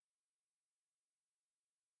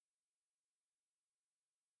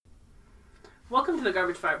Welcome to the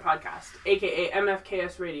Garbage Fire Podcast, aka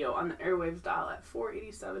MFKS Radio, on the airwaves dial at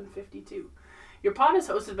 487.52. Your pod is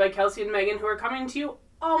hosted by Kelsey and Megan, who are coming to you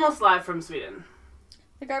almost live from Sweden.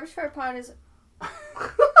 The Garbage Fire Pod is...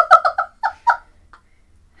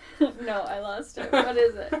 No, I lost it. What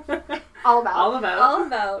is it? All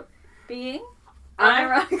about being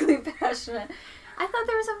unironically passionate. I thought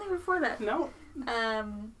there was something before that. No.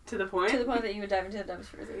 To the point? To the point that you would dive into the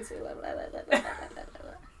dumpster.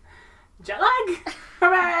 Jet lag?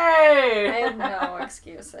 Hooray! I have no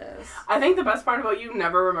excuses. I think the best part about you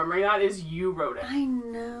never remembering that is you wrote it. I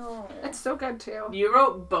know. It's so good, too. You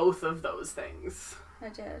wrote both of those things. I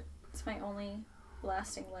did. It's my only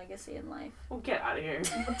lasting legacy in life. Well, get out of here.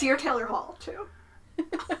 Dear Taylor Hall, too.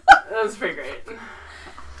 That was pretty great.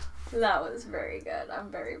 That was very good.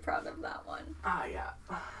 I'm very proud of that one. Yeah.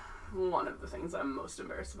 One of the things I'm most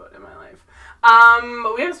embarrassed about in my life.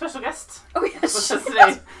 We have a special guest. Oh, yes. With us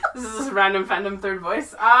today. This is Random Fandom Third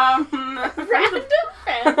Voice. Random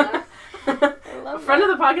Fandom? A friend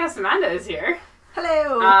of the podcast, Amanda, is here.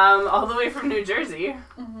 Hello. All the way from New Jersey.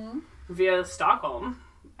 Mm-hmm. Via Stockholm.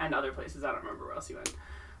 And other places. I don't remember where else you went.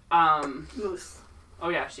 Moose. Oh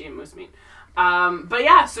yeah, she ate moose meat. But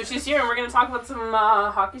yeah, so she's here and we're going to talk about some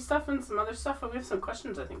hockey stuff and some other stuff. And we have some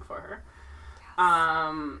questions, I think, for her.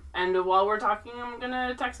 And while we're talking, I'm going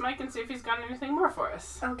to text Mike and see if he's got anything more for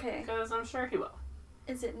us. Okay. Because I'm sure he will.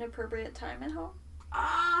 Is it an appropriate time at home?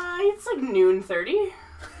 It's like noon 30.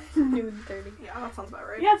 Noon 30. Yeah, that sounds about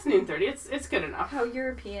right. Yeah, it's noon 30. It's good enough. How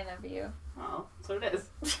European of you. Well, that's what it is.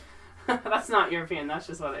 That's not European, that's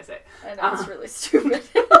just what I say. I know, it's really stupid.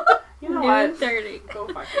 You know noon what? 30. Go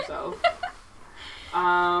fuck yourself.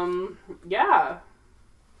 Yeah.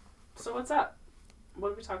 So what's up?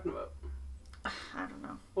 What are we talking about? I don't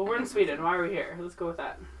know. Well, we're in Sweden. Why are we here? Let's go with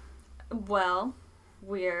that. Well,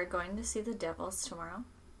 we're going to see the Devils tomorrow.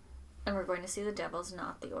 And we're going to see the Devils,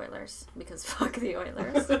 not the Oilers. Because fuck the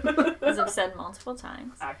Oilers. As I've said multiple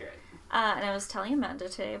times. Accurate. And I was telling Amanda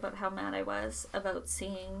today about how mad I was about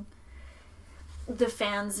seeing the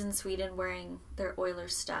fans in Sweden wearing their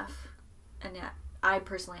Oilers stuff. And yet, I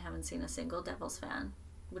personally haven't seen a single Devils fan.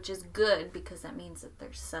 Which is good, because that means that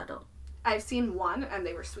they're subtle. I've seen one, and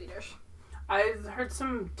they were Swedish. I heard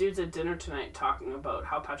some dudes at dinner tonight talking about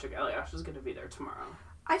how Patrick Elias is going to be there tomorrow.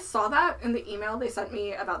 I saw that in the email they sent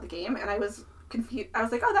me about the game, and I was confused. I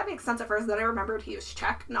was like, oh, that makes sense at first. Then I remembered he was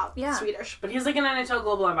Czech, not Swedish. But he's like an NHL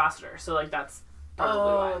Global Ambassador, so like that's probably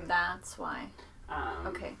why. Oh, that's why.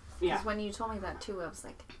 Okay. Yeah. Because when you told me that too, I was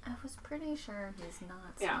like, I was pretty sure he's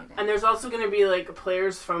not Swedish. Yeah, and there's also going to be like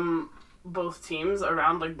players from both teams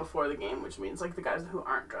around like before the game, which means like the guys who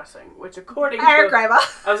aren't dressing, which according to Eric Greiba.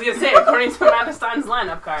 I was gonna say, according to Amanda Stein's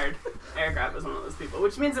lineup card, Eric Greiba is one of those people,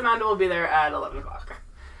 which means Amanda will be there at 11 o'clock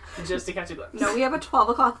just to catch a glimpse. No, we have a 12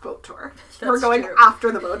 o'clock boat tour. That's we're going true.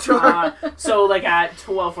 after the boat tour. So like at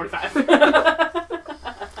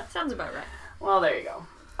 12:45. Sounds about right. Well, there you go.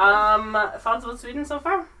 Thoughts about Sweden so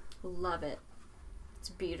far? Love it.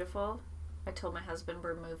 It's beautiful. I told my husband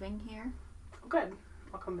we're moving here. Oh, good.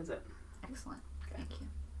 I'll come visit. Excellent. Okay. Thank you.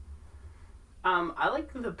 I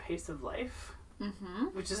like the pace of life,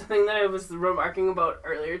 Mm-hmm. which is a thing that I was remarking about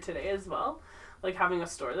earlier today as well. Like having a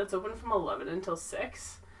store that's open from 11 until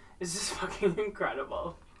 6 is just fucking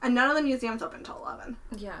incredible. And none of the museums open until 11.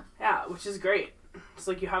 Yeah. Yeah, which is great. It's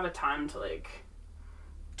like you have a time to like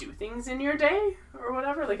do things in your day or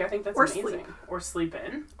whatever. Like I think that's Or amazing. sleep. Or sleep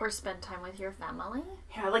in. Or spend time with your family.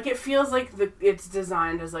 Yeah, like it feels like it's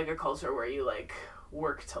designed as like a culture where you like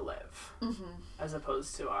work to live, as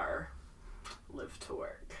opposed to our live to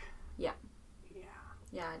work. Yeah. Yeah.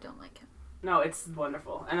 Yeah, I don't like it. No, it's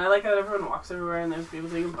wonderful, and I like that everyone walks everywhere, and there's people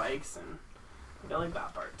taking bikes, and I like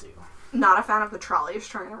that part too. Not a fan of the trolleys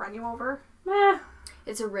trying to run you over. Meh,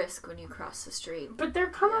 It's a risk when you cross the street. but they're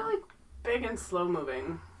kind of Yeah. like big and slow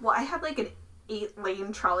moving. Well, I had like an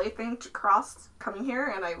 8-lane trolley thing to cross coming here,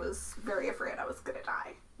 and I was very afraid I was gonna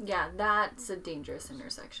die. Yeah, that's a dangerous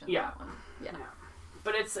intersection. Yeah. That one. Yeah.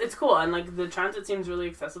 But it's cool, and like the transit seems really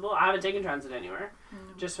accessible. I haven't taken transit anywhere,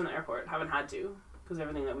 just from the airport. Haven't had to, because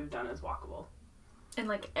everything that we've done is walkable. And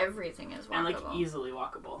like everything is walkable. And like easily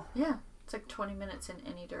walkable. Yeah. It's like 20 minutes in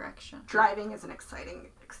any direction. Driving is an exciting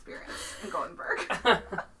experience in Gothenburg.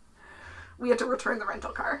 We had to return the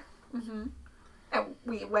rental car. Mm-hmm. And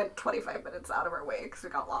we went 25 minutes out of our way because we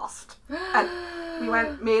got lost. And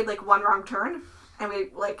we made like one wrong turn, and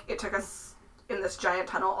it took us in this giant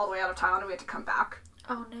tunnel all the way out of town, and we had to come back.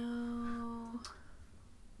 Oh no.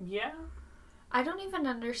 Yeah. I don't even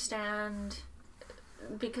understand,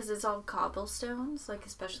 because it's all cobblestones, like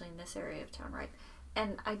especially in this area of town, right?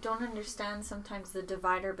 And I don't understand sometimes the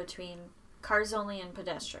divider between cars only and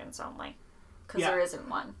pedestrians only. because Yeah. there isn't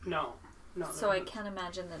one. No. So I can't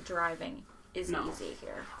imagine that driving is No. easy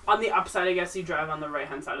here. On the upside, I guess you drive on the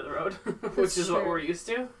right-hand side of the road, which That's is what true. we're used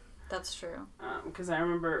to. That's true. Because I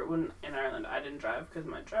remember when in Ireland I didn't drive because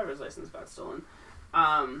my driver's license got stolen.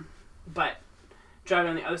 But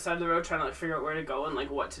driving on the other side of the road, trying to like figure out where to go and like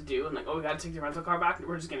what to do, and like, oh, we gotta take the rental car back.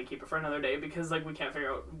 We're just gonna keep it for another day because like we can't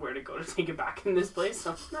figure out where to go to take it back in this place.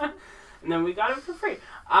 So, and then we got it for free.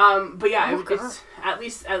 But yeah, it's at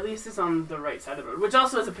least it's on the right side of the road, which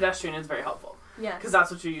also as a pedestrian is very helpful Yeah. because that's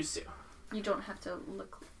what you're used to. You don't have to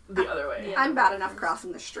look. The other way. Yeah. I'm bad enough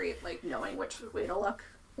crossing the street, like knowing which way to look.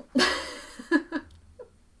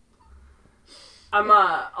 I'm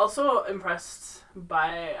also impressed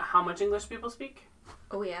by how much English people speak.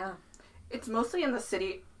 Oh, yeah. It's mostly in the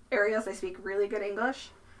city areas they speak really good English.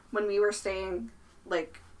 When we were staying,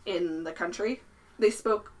 like, in the country, they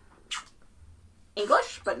spoke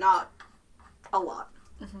English, but not a lot.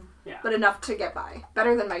 Mm-hmm. Yeah. But enough to get by.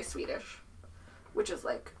 Better than my Swedish, which is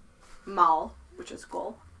like mal, which is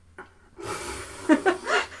goal.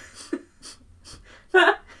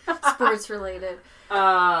 Sports related.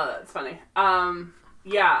 That's funny.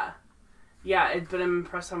 Yeah, but I'm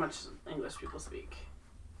impressed how much English people speak.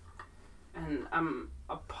 And I'm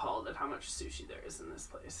appalled at how much sushi there is in this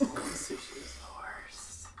place. Sushi is the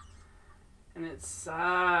worst. And it's,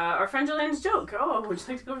 our friend Julian's joke. Oh, would you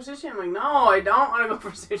like to go for sushi? I'm like, no, I don't want to go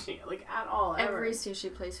for sushi. Like, at all, ever. Every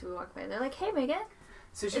sushi place we walk by, they're like, hey, Megan.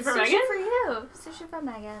 Sushi It's for sushi Megan? for you. Sushi for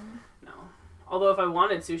Megan. No. Although if I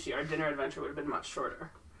wanted sushi, our dinner adventure would have been much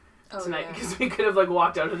shorter Oh, tonight. yeah. Because we could have, like,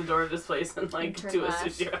 walked out of the door of this place and, like, turn to a left.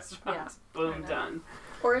 sushi restaurant. Yeah. Boom, I know. done.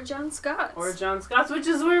 Or a John Scott's. Or John Scott's, which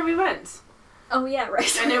is where we went. Oh, yeah,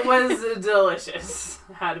 right. And it was delicious.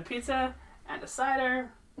 Had a pizza and a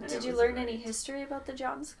cider. and Did it you was learn great. any history about the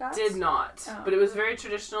John Scott's? Did not. Oh. But it was very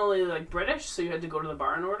traditionally, like, British, so you had to go to the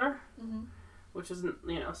bar and order. Mm-hmm. Which isn't,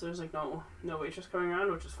 so there's, like, no waitress coming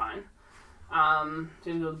around, which is fine. You had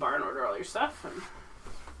to go to the bar and order all your stuff. And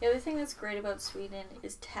The other thing that's great about Sweden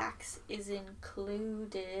is tax is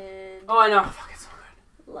included. oh, I know. Fuck, it's so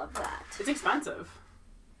good. Love that. It's expensive.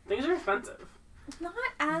 Things are expensive. Not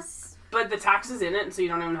as... But the tax is in it, so you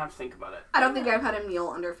don't even have to think about it. I don't think I've had a meal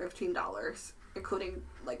under $15, including,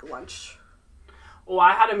 like, lunch. Well,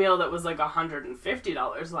 I had a meal that was like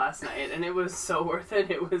 $150 last night, and it was so worth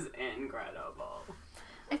it. It was incredible.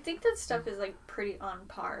 I think that stuff is, like, pretty on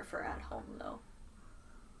par for at home, though.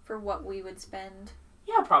 For what we would spend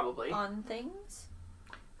Yeah, probably. on things.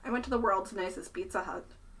 I went to the world's nicest Pizza Hut.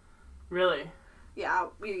 Really? Yeah,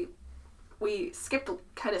 we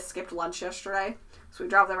kind of skipped lunch yesterday. So we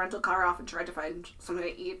dropped the rental car off and tried to find something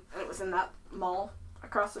to eat. And it was in that mall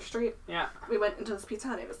across the street. Yeah. We went into this Pizza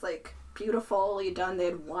Hut and it was, like, beautifully done. They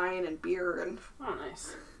had wine and beer and... Oh,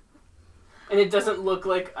 nice. And it doesn't look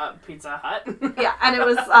like a Pizza Hut. Yeah, and it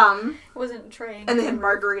was, Wasn't trying. and they had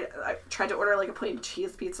margarita. I tried to order, like, a plain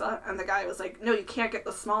cheese pizza, and the guy was like, no, you can't get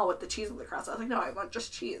the small with the cheese on the crust. I was like, no, I want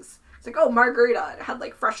just cheese. It's like, oh, margarita. And it had,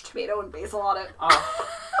 like, fresh tomato and basil on it. Oh,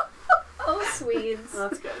 Oh, Swedes.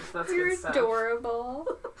 that's good. That's You're good stuff. adorable.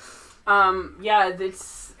 Yeah,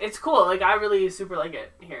 it's cool. Like, I really super like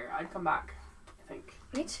it here. I'd come back, I think.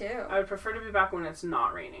 Me too. I would prefer to be back when it's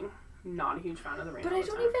not raining. Not a huge fan of the rain. But all I the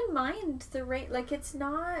don't time. even mind the rain. Like, it's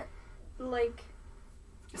not like...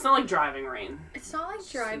 It's not like driving rain. It's not like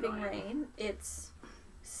It's driving annoying. rain. It's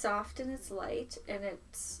soft and it's light, and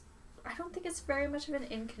it's... I don't think it's very much of an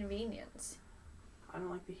inconvenience. I don't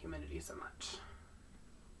like the humidity so much.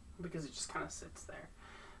 Because it just kind of sits there.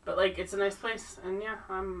 But, like, it's a nice place. And, yeah,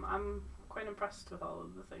 I'm quite impressed with all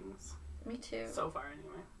of the things. Me too. So far,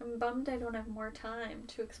 anyway. I'm bummed I don't have more time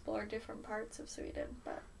to explore different parts of Sweden,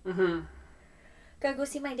 but... Mm-hmm. Gotta go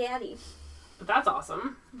see my daddy. But that's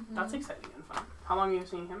awesome. Mm-hmm. That's exciting and fun. How long have you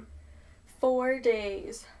seen him? 4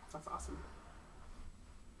 days. That's awesome.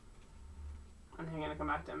 And then you're gonna come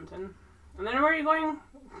back to Edmonton. And then where are you going?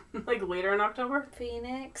 Like later in October?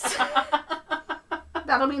 Phoenix.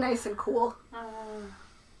 That'll be nice and cool.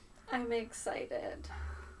 I'm excited.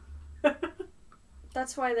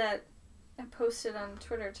 That's why that I posted on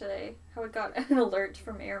Twitter today how it got an alert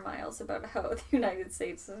from Air Miles about how the United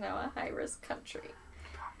States is now a high-risk country.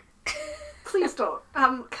 Please don't.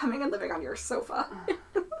 I'm coming and living on your sofa.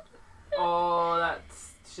 Oh,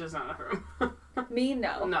 that's... She does not have room. Me,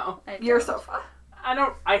 no. No. I Your don't. sofa.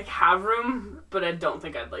 I have room, but I don't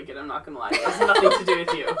think I'd like it. I'm not gonna lie. It has nothing to do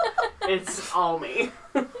with you. It's all me.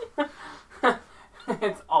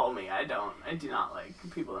 It's all me. I do not like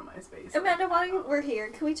people in my space. Amanda, while we're here,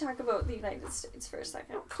 can we talk about the United States for a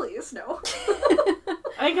second? Please, no. I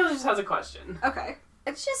think Ellie just has a question. Okay.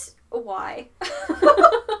 It's just, why?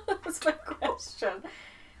 That's my question.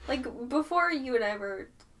 Like, before you and I were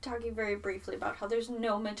talking very briefly about how there's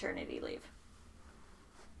no maternity leave.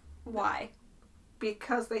 Why?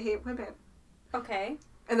 Because they hate women. Okay.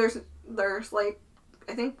 And there's like,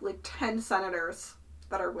 I think like 10 senators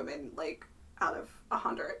that are women, like, out of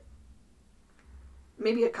 100.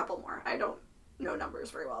 Maybe a couple more. I don't know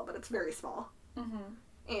numbers very well, but it's very small.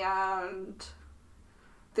 Mm-hmm. And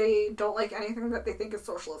they don't like anything that they think is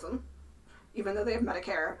socialism, even though they have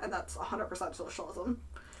Medicare, and that's 100% socialism.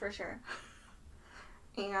 For sure.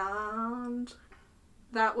 And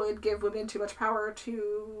that would give women too much power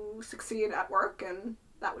to succeed at work, and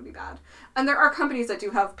that would be bad. And there are companies that do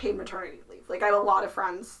have paid maternity leave. Like, I have a lot of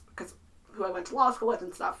friends who I went to law school with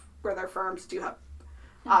and stuff, where their firms do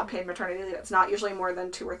have paid maternity leave. It's not usually more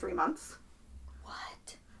than 2 or 3 months.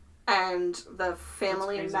 What? And the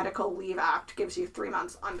Family and Medical Leave Act gives you 3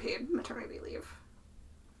 months unpaid maternity leave.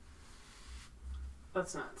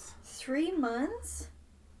 That's nuts. 3 months?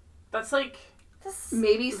 That's like...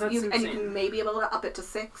 Maybe that's you insane. and you may be able to up it to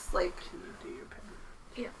 6. Like,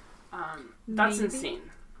 yeah, that's maybe. insane.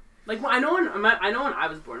 Like, I know when I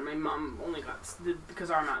was born, my mom only got, because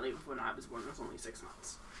our mat leave when I was born was only 6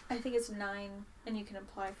 months. I think it's 9, and you can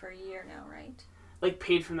apply for a year now, right? Like,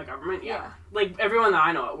 paid from the government, yeah. Yeah. Like, everyone that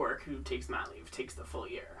I know at work who takes mat leave takes the full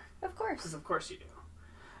year. Of course. Because of course you do.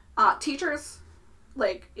 teachers,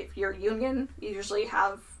 like, if you're union, you usually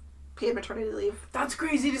have paid maternity leave. That's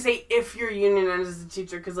crazy to say if you're unionized as a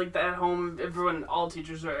teacher, because, like, at home, all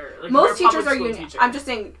teachers are, like, most teachers are union. union. I'm just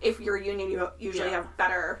saying, if you're union, you usually have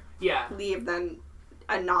better leave than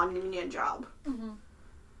a non-union job.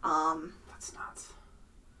 Mm-hmm. That's nuts.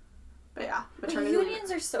 But yeah, maternity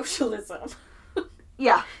unions are socialism.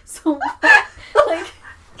 Yeah. So, like,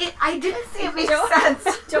 I didn't say it makes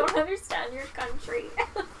sense. Don't understand your country.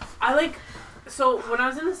 So when I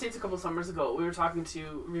was in the States a couple summers ago, we were talking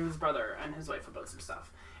to Riva's brother and his wife about some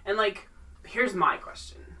stuff. And, like, here's my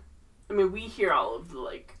question. I mean, we hear all of the,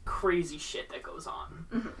 like, crazy shit that goes on.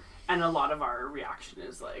 Mm-hmm. And a lot of our reaction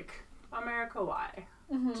is, like, America, why?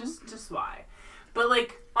 Mm-hmm. Just why? But,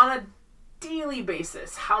 like, on a daily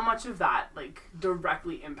basis, how much of that, like,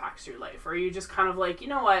 directly impacts your life? Or are you just kind of like, you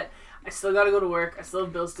know what? I still gotta go to work. I still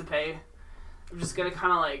have bills to pay. I'm just gonna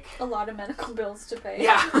kind of, like... A lot of medical bills to pay.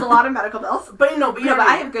 Yeah, a lot of medical bills. But, no, but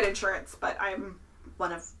I have good insurance, but I'm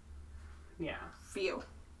one of few.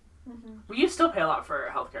 Mm-hmm. Well, you still pay a lot for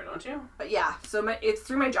healthcare, don't you? But yeah, so it's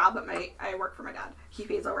through my job, but I work for my dad. He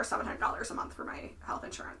pays over $700 a month for my health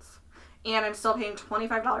insurance. And I'm still paying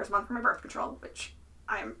 $25 a month for my birth control, which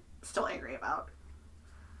I'm still angry about.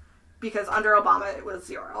 Because under Obama, it was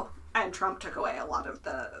 0. And Trump took away a lot of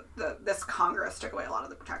this Congress took away a lot of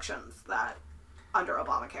the protections that under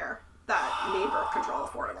Obamacare that made birth control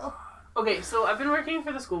affordable. Okay, so I've been working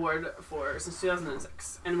for the school board since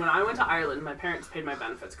 2006, and when I went to Ireland, my parents paid my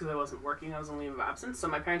benefits because I wasn't working, I was on leave of absence, so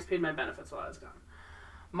my parents paid my benefits while I was gone.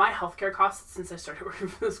 My healthcare costs since I started working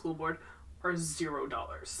for the school board are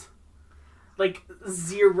 $0. Like,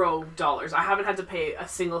 $0. I haven't had to pay a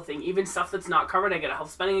single thing. Even stuff that's not covered, I get a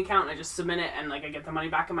health spending account, and I just submit it, and, like, I get the money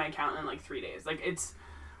back in my account in, like, 3 days. Like, it's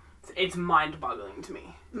mind-boggling to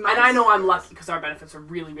me. And I know I'm lucky because our benefits are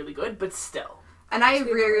really, really good, but still. And I have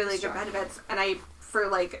really, really good benefits, and for,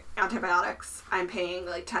 like, antibiotics, I'm paying,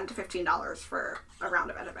 like, $10 to $15 for a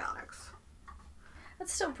round of antibiotics.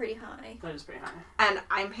 That's still pretty high. That is pretty high. And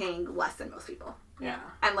I'm paying less than most people. Yeah.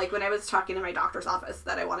 And, like, when I was talking to my doctor's office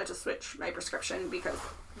that I wanted to switch my prescription because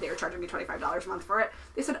they were charging me $25 a month for it,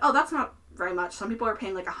 they said, oh, that's not very much. Some people are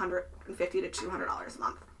paying, like, $150 to $200 a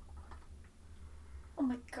month. Oh,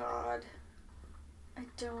 my God.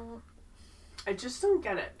 I just don't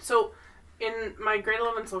get it. So... in my grade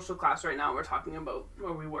 11 social class right now, we were talking about the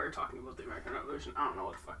American Revolution. I don't know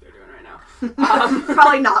what the fuck they're doing right now.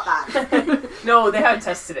 Probably not that. No, they had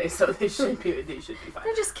tests today, so they should be fine.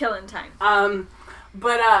 They're just killing time.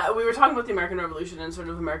 But we were talking about the American Revolution and sort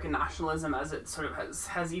of American nationalism as it sort of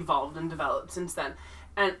has evolved and developed since then.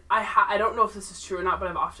 And I don't know if this is true or not, but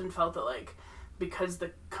I've often felt that, like, because the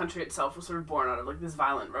country itself was sort of born out of, like, this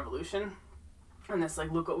violent revolution and this,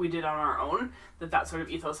 like, look what we did on our own, that sort of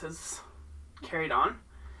ethos has carried on.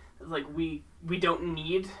 Like, we don't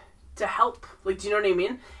need to help. Like, do you know what I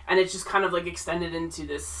mean? And it's just kind of, like, extended into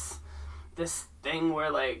this thing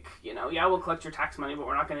where, like, you know, yeah, we'll collect your tax money, but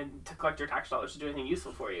we're not going to collect your tax dollars to do anything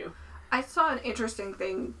useful for you. I saw an interesting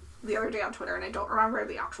thing the other day on Twitter, and I don't remember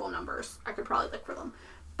the actual numbers. I could probably look for them.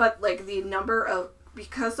 But, like, the number of...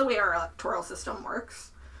 because the way our electoral system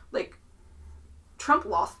works, like, Trump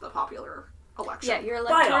lost the popular election. Yeah, your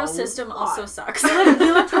electoral system also sucks. The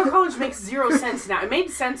Electoral College makes 0 sense now. It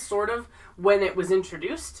made sense, sort of, when it was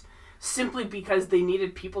introduced, simply because they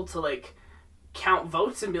needed people to, like, count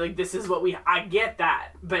votes and be like, this is what I get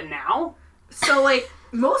that. But now? So, like,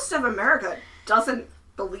 most of America doesn't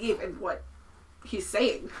believe in what he's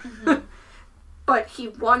saying. Mm-hmm. But he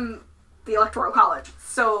won the Electoral College.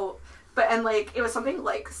 So, and, like, it was something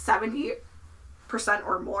like 70%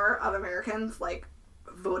 or more of Americans, like,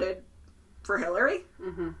 voted for Hillary.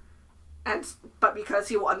 Mm-hmm. But because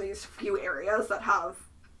he won these few areas that have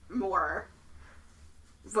more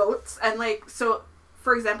votes, and, like, so,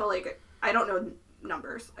 for example, like, I don't know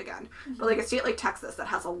numbers, again, mm-hmm. but, like, a state like Texas that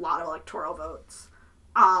has a lot of electoral votes,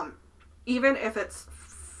 even if it's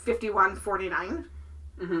 51-49,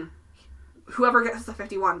 mm-hmm. whoever gets the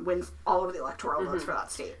 51 wins all of the electoral votes for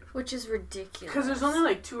that state. Which is ridiculous. Because there's only,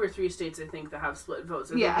 like, 2 or 3 states, I think, that have split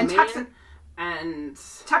votes. And Texas...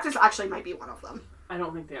 Texas actually might be one of them. I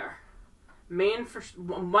don't think they are. Maine,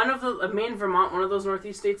 Maine, Vermont, one of those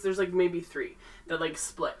Northeast states, there's, like, maybe 3 that, like,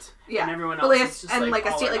 split. Yeah. And everyone else is just, like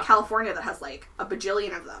a state like California that has, like, a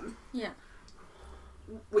bajillion of them. Yeah.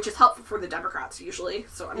 Which is helpful for the Democrats, usually,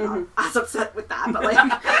 so I'm not as upset with that, but, like...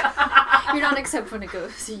 You're not except when it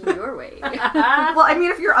goes your way. Well, I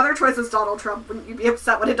mean, if your other choice is Donald Trump, wouldn't you be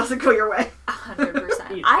upset when it doesn't go your way?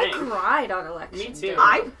 100%. I cried on election day.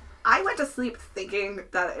 I went to sleep thinking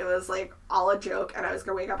that it was, like, all a joke, and I was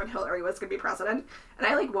going to wake up and Hillary was going to be president. And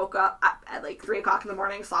I, like, woke up at like, 3 o'clock in the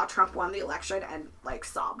morning, saw Trump won the election, and, like,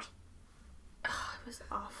 sobbed. Oh, it was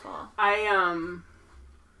awful. That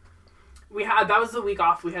was the week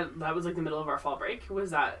off. That was, like, the middle of our fall break,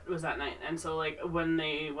 was that night. And so, like, when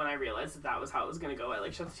I realized that was how it was going to go, I,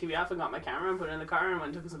 like, shut the TV off and got my camera and put it in the car and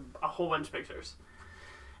went and took a whole bunch of pictures.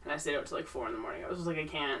 And I stayed out till, like, 4 in the morning. I was just like, I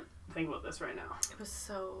can't think about this right now. It was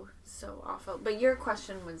so awful. But your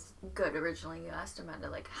question was good originally. You asked Amanda,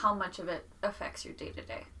 like, how much of it affects your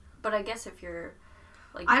day-to-day. But I guess if you're,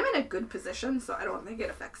 like... I'm in a good position, so I don't think it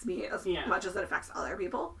affects me as much as it affects other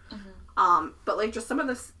people. Mm-hmm. But, like, just some of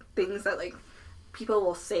the things that, like, people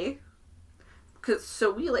will say.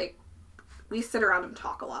 So we sit around and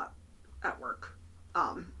talk a lot at work,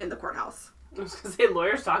 in the courthouse. I was going to say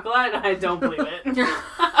lawyers talk a lot, and I don't believe it.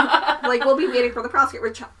 Like, we'll be waiting for the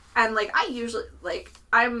prosecutor, and, like, I usually, like,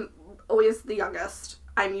 I'm always the youngest.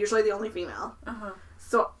 I'm usually the only female. Uh-huh.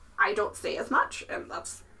 So I don't say as much, and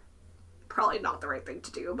that's probably not the right thing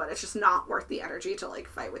to do, but it's just not worth the energy to, like,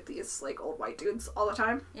 fight with these, like, old white dudes all the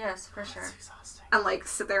time. Yes, for sure. That's exhausting. And, like, I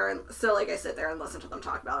sit there and listen to them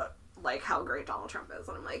talk about, like, how great Donald Trump is,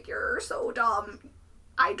 and I'm like, you're so dumb.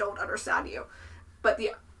 I don't understand you. But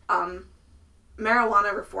the,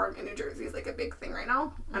 marijuana reform in New Jersey is, like, a big thing right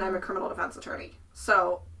now, and I'm a criminal defense attorney.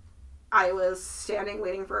 So I was standing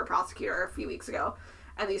waiting for a prosecutor a few weeks ago,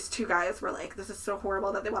 and these 2 guys were like, this is so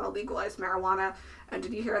horrible that they want to legalize marijuana, and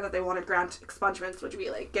did you hear that they want to grant expungements, which would be,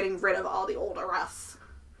 like, getting rid of all the old arrests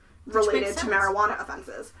related to marijuana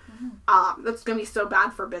offenses. Mm-hmm. That's going to be so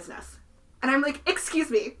bad for business. And I'm like, excuse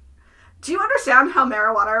me, do you understand how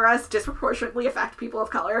marijuana arrests disproportionately affect people of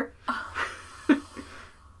color?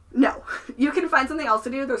 No. You can find something else to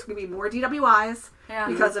do. There's going to be more DWIs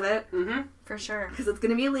because of it. Mm-hmm. For sure. Because it's going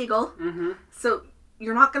to be illegal. Mm-hmm. So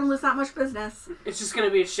you're not going to lose that much business. It's just going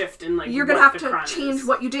to be a shift in, like, you're going to have to change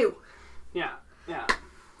what you do. Yeah. Yeah.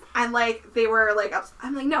 And, like, they were, like,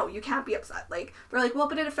 I'm like, no, you can't be upset. Like, they're like, well,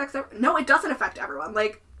 but it affects everyone. No, it doesn't affect everyone.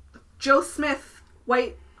 Like, Joe Smith,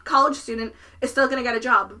 white college student, is still going to get a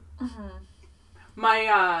job. Mm-hmm.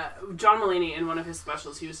 My, John Mulaney, in one of his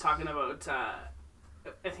specials, he was talking about,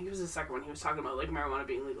 I think it was the second one, he was talking about, like, marijuana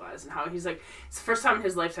being legalized and how he's like, it's the first time in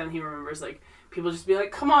his lifetime he remembers, like, people just be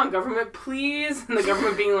like, come on, government, please, and the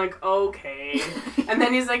government being like, okay, and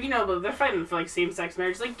then he's like, you know, but they're fighting for, like, same-sex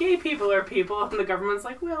marriage, like, gay people are people, and the government's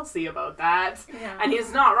like, we'll see about that, and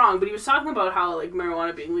he's not wrong, but he was talking about how, like,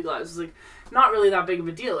 marijuana being legalized was, like, not really that big of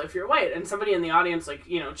a deal if you're white, and somebody in the audience, like,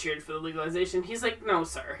 you know, cheered for the legalization. He's like, no,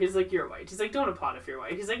 sir, he's like, you're white, he's like, don't applaud if you're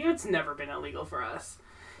white, he's like, it's never been illegal for us.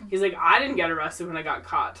 He's like, I didn't get arrested when I got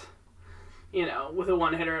caught, you know, with a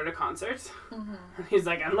one-hitter at a concert. Mm-hmm. He's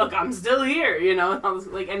like, and look, I'm still here, you know, and I was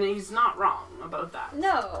like, and he's not wrong about that.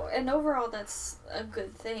 No, and overall that's a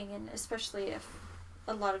good thing, and especially if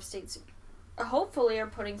a lot of states hopefully are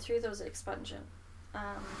putting through those expungent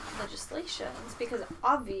legislations, because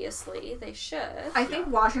obviously they should. I think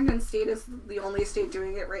Washington State is the only state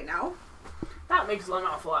doing it right now. That makes an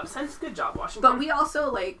awful lot of sense. Good job, Washington. But we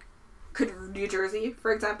also, like, could New Jersey,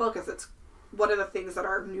 for example, because it's one of the things that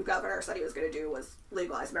our new governor said he was going to do was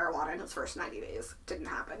legalize marijuana in his first 90 days. Didn't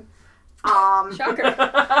happen. Shocker.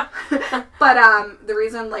 But the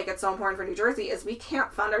reason, like, it's so important for New Jersey is we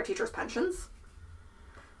can't fund our teachers' pensions.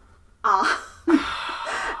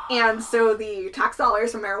 And so the tax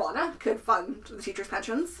dollars from marijuana could fund the teachers'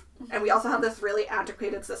 pensions. And we also have this really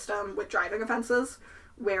antiquated system with driving offenses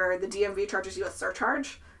where the DMV charges you a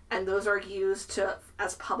surcharge, and those are used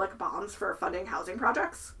as public bonds for funding housing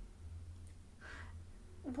projects.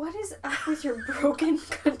 What is up with your broken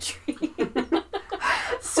country?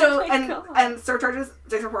 So, God. and surcharges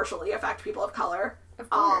disproportionately affect people of color, Of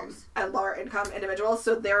course. and lower income individuals,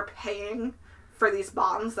 so they're paying for these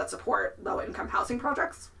bonds that support low income housing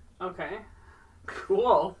projects. Okay.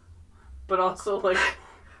 Cool. But also, like,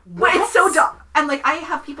 But it's so dumb. And, like, I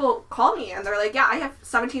have people call me and they're like, yeah, I have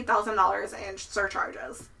 $17,000 in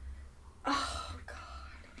surcharges. Oh, God.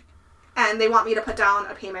 And they want me to put down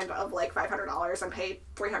a payment of, like, $500 and pay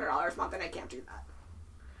 $300 a month, and I can't do that.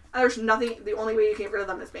 And there's nothing, the only way you can get rid of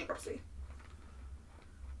them is bankruptcy.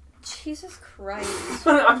 Jesus Christ.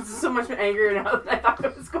 I'm so much angrier now than I thought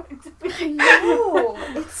it was going to be. I know.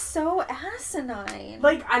 It's so asinine.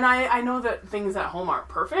 Like, and I know that things at home aren't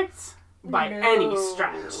perfect by any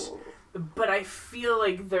stretch. But I feel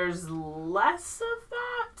like there's less of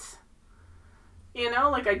that. You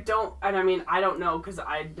know, like I don't know because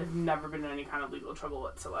I have never been in any kind of legal trouble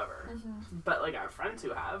whatsoever. Mm-hmm. But like I have friends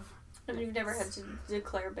who have. And you've never had to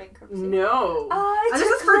declare bankruptcy? No. And this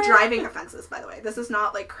is for driving offenses, by the way. This is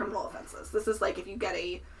not, like, criminal offenses. This is, like, if you get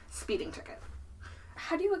a speeding ticket.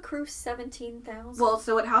 How do you accrue $17,000? Well,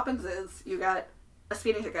 so what happens is you get a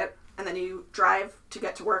speeding ticket, and then you drive to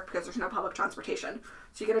get to work because there's no public transportation.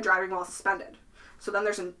 So you get a driving while suspended. So then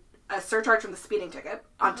there's a surcharge from the speeding ticket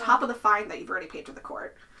on top of the fine that you've already paid to the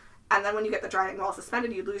court. And then when you get the driving while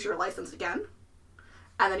suspended, you lose your license again.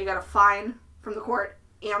 And then you get a fine from the court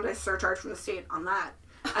and a surcharge from the state on that.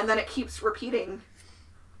 And then it keeps repeating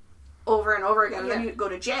over and over again. And then you go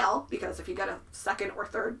to jail because if you get a second or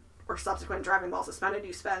third or subsequent driving while suspended,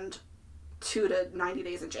 you spend 2 to 90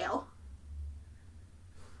 days in jail.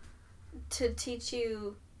 To teach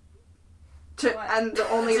you... And the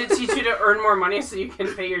only... To teach you to earn more money so you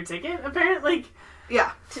can pay your ticket, apparently?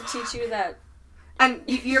 Yeah. To teach you that... And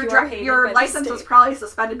your license was probably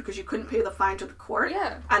suspended because you couldn't pay the fine to the court.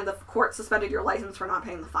 Yeah. And the court suspended your license for not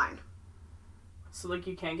paying the fine. So, like,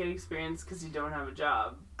 you can't get experience because you don't have a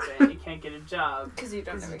job. And you can't get a job because you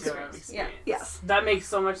don't have experience. Yeah. Yes. That makes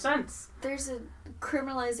so much sense. There's a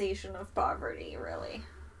criminalization of poverty, really.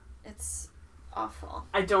 It's awful.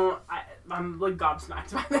 I'm, like,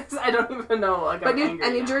 gobsmacked by this. I don't even know. Like, but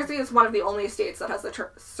New Jersey is one of the only states that has the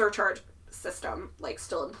surcharge system, like,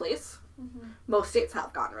 still in place. Mm-hmm. Most states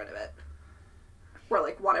have gotten rid of it. We're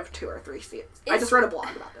like one of 2 or 3 states. I just wrote a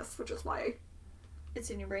blog about this, which is why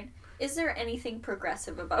it's in your brain. Is there anything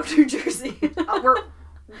progressive about New Jersey?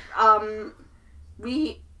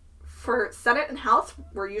 We for Senate and House,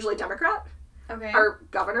 we're usually Democrat. Okay. Our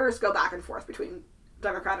governors go back and forth between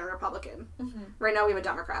Democrat and Republican. Mm-hmm. Right now we have a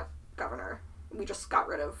Democrat governor. We just got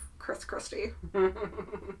rid of Chris Christie.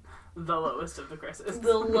 The lowest of the Chris's.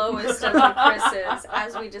 The lowest of the Chris's.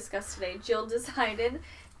 As we discussed today, Jill decided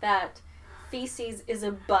that feces is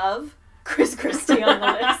above Chris Christie on the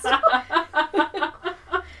list.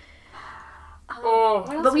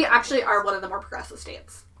 But we actually are one of the more progressive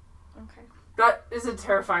states. Okay. That is a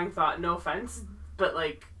terrifying thought, no offense. But,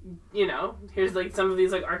 like, you know, here's, like, some of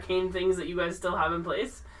these, like, arcane things that you guys still have in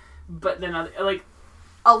place. But then, like...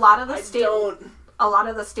 A lot of the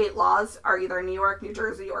state laws are either New York, New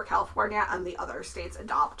Jersey, or California, and the other states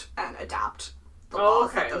adopt and adapt the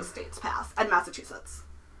laws that those states pass. And Massachusetts.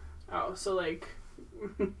 Oh, so, like...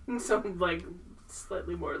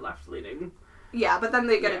 slightly more left-leaning... Yeah, but then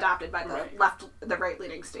they get adopted by the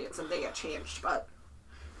right-leaning states, and they get changed. But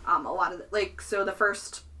a lot of so the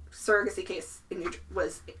first surrogacy case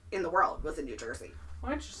was in the world was in New Jersey.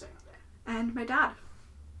 Oh, interesting. And my dad.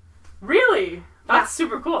 Really? That's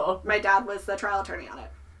super cool. My dad was the trial attorney on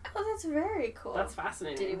it. Oh, that's very cool. That's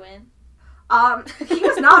fascinating. Did he win? He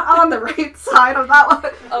was not on the right side of that one.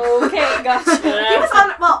 Okay, gotcha. He was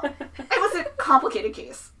on. Well, it was a complicated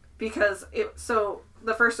case because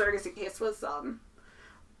the first surrogacy case was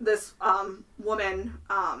this woman,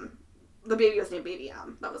 the baby was named Baby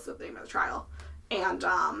M. That was the name of the trial. And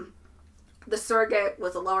the surrogate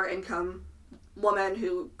was a lower income woman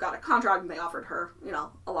who got a contract, and they offered her,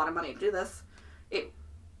 a lot of money to do this.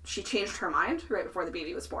 She changed her mind right before the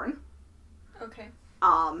baby was born. Okay.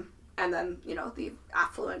 And then, the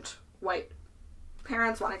affluent white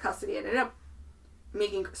parents wanted custody and ended up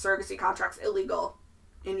making surrogacy contracts illegal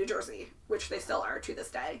in New Jersey, which they still are to this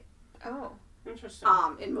day. Oh. Interesting.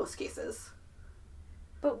 In most cases.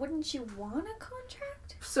 But wouldn't you want a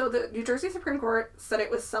contract? So the New Jersey Supreme Court said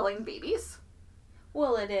it was selling babies.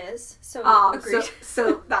 Well, it is. So, agreed.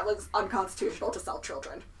 So that was unconstitutional to sell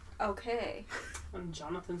children. Okay. And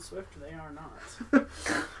Jonathan Swift, they are not.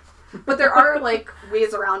 But there are, like,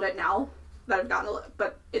 ways around it now that have gotten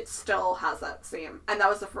but it still has that same, and that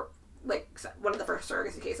was one of the first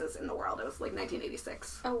surrogacy cases in the world. It was, like,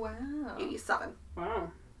 1986. Oh, wow. 87.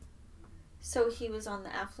 Wow. So he was on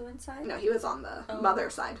the affluent side? No, he was on the mother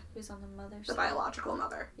side. He was on the mother The side. biological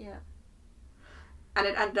mother. Yeah. And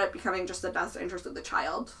it ended up becoming just the best interest of the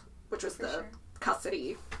child, which was the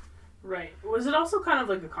custody. Right. Was it also kind of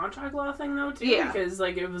like a contract law thing, though, too? Yeah. Because,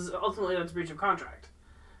 like, it was ultimately that's breach of contract.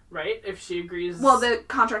 Right? If she agrees... Well, the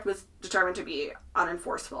contract was determined to be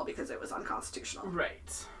unenforceable because it was unconstitutional.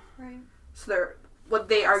 Right. Right. So what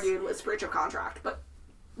they argued was breach of contract, but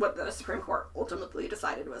what the Supreme Court ultimately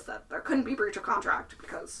decided was that there couldn't be breach of contract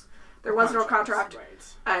because there was no contract.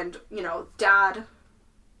 Right. And, you know, dad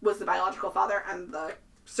was the biological father and the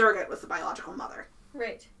surrogate was the biological mother.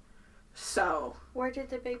 Right. So... Where did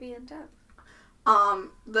the baby end up?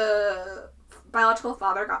 The biological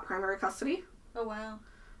father got primary custody. Oh, wow.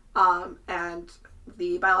 And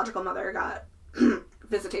the biological mother got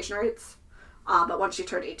visitation rights. But once she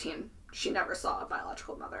turned 18, she never saw a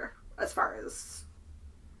biological mother as far as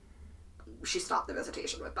she stopped the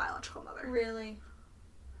visitation with biological mother. Really?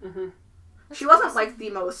 Mm-hmm. She wasn't, like,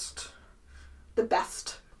 the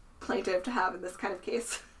best plaintiff to have in this kind of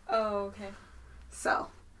case. Oh, okay. So.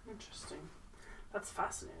 Interesting. That's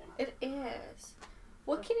fascinating. It is.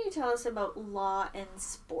 What can you tell us about law and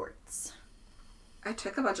sports? I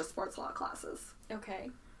took a bunch of sports law classes. Okay.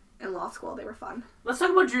 In law school. They were fun. Let's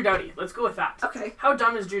talk about Drew Doughty. Let's go with that. Okay. How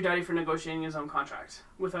dumb is Drew Doughty for negotiating his own contract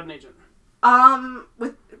without an agent?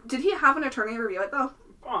 Did he have an attorney review it, though?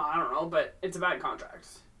 Well, I don't know, but it's a bad contract.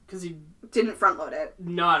 Because he... Didn't front load it.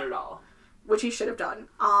 Not at all. Which he should have done.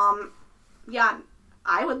 Yeah,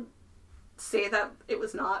 I would say that it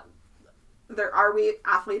was not. There are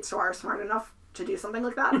athletes who are smart enough to do something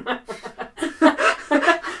like that.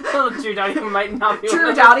 Well, Drew Doughty might not be.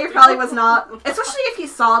 Drew Doughty probably was not, especially if he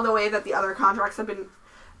saw the way that the other contracts have been.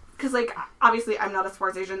 Because, like, obviously, I'm not a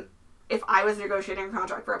sports agent. If I was negotiating a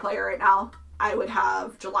contract for a player right now, I would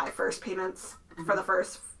have July 1st payments for the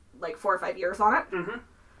first, like, 4 or 5 years on it.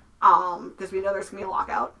 Mm-hmm. Because we know there's gonna be a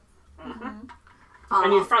lockout. Mm-hmm.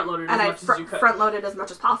 And you front loaded as much as you could. Front loaded as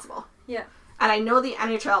much as possible. Yeah. And I know the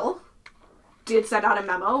NHL did send out a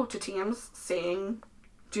memo to teams saying,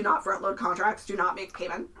 do not front load contracts, do not make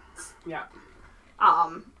payments. Yeah.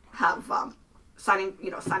 Have signing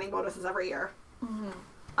bonuses every year. Mm-hmm.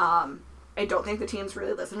 I don't think the teams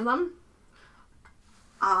really listen to them.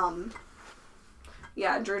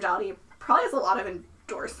 Yeah, Drew Doughty probably has a lot of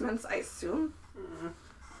endorsements, I assume. Mm-hmm.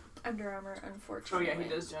 Under Armour, unfortunately. Oh yeah, he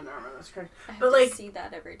does do Under Armour. That's correct. I have but to like, see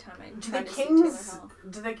that every time I do try the to see Taylor Kings? Hall.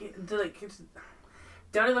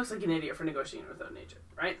 Doughty looks like an idiot for negotiating without an agent,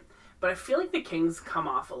 right? But I feel like the Kings come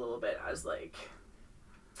off a little bit as like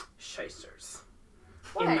shysters.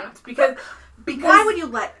 Why? In that. Because why would you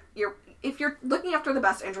let if you're looking after the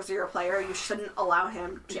best interest of your player, you shouldn't allow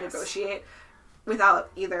him to negotiate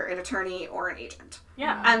without either an attorney or an agent.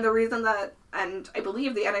 Yeah. And the reason that, and I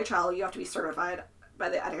believe the NHL, you have to be certified by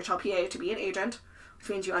the NHLPA to be an agent, which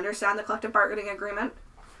means you understand the collective bargaining agreement,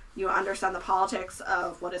 you understand the politics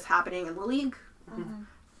of what is happening in the league,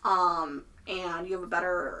 Mm-hmm. And you have a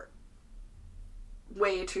better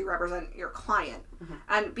way to represent your client. Mm-hmm.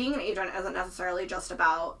 And being an agent isn't necessarily just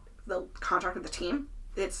about the contract with the team.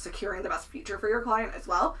 It's securing the best future for your client as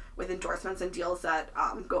well, with endorsements and deals that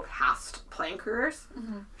go past playing careers.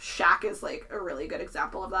 Mm-hmm. Shaq is like a really good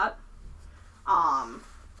example of that.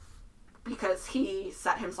 Because he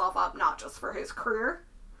set himself up not just for his career,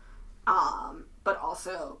 but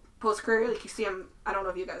also post-career. Like, you see him, I don't know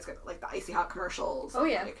if you guys get like the Icy Hot commercials. Oh,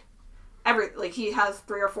 yeah. Like he has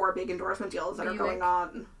 3 or 4 big endorsement deals that are going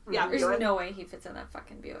on. Yeah, There's Buick. no way he fits in that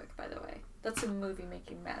fucking Buick, by the way. That's a movie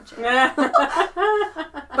making magic.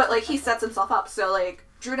 But like, he sets himself up. So like,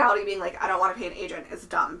 Drew Doughty being like, I don't want to pay an agent is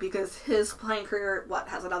dumb, because his playing career,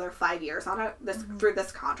 has another 5 years on it through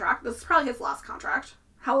this contract. This is probably his last contract.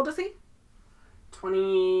 How old is he?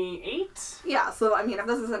 28? Yeah, so I mean, if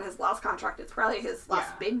this isn't his last contract, it's probably his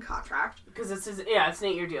last big contract. Because it's an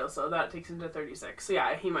 8-year deal, so that takes him to 36. So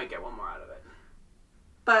yeah, he might get one more out of it.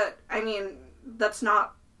 But I mean, that's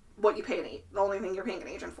not what you pay the only thing you're paying an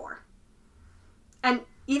agent for. And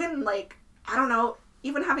even like, I don't know,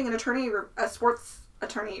 even having an attorney, a sports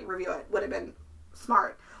attorney review it would have been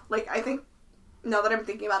smart. Like, I think, now that I'm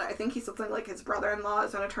thinking about it, I think he's something like his brother-in-law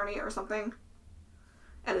is an attorney or something.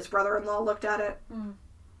 And his brother-in-law looked at it. Mm.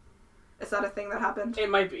 Is that a thing that happened? It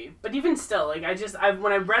might be. But even still, like,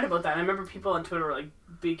 when I read about that, I remember people on Twitter were, like,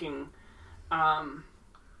 beaking,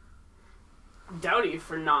 Doughty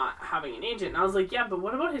for not having an agent. And I was like, yeah, but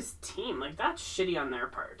what about his team? Like, that's shitty on their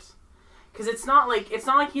part. Because it's not like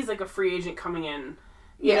he's like a free agent coming in.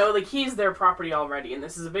 You know, like, he's their property already, and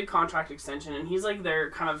this is a big contract extension, and he's like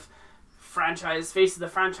their kind of franchise, face of the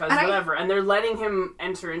franchise, whatever. And they're letting him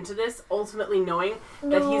enter into this, ultimately knowing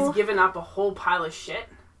that he's given up a whole pile of shit.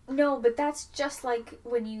 No, but that's just like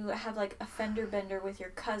when you have like a fender bender with your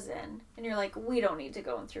cousin, and you're like, we don't need to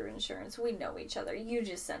go through insurance. We know each other. You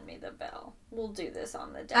just send me the bill. We'll do this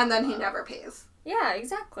on the down And then low. he never pays. Yeah,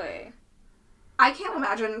 exactly. I can't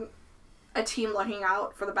imagine a team looking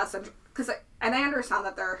out for the best interest. And I understand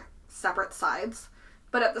that they're separate sides,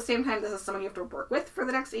 but at the same time, this is someone you have to work with for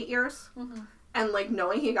the next 8 years. Mm-hmm. And, like,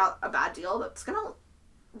 knowing he got a bad deal, that's going to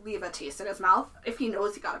leave a taste in his mouth. If he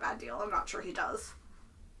knows he got a bad deal, I'm not sure he does.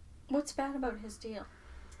 What's bad about his deal?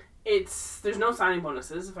 There's no signing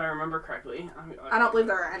bonuses, if I remember correctly. I don't believe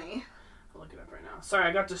there are any. I'll look it up right now. Sorry,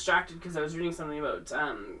 I got distracted because I was reading something about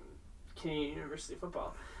Canadian University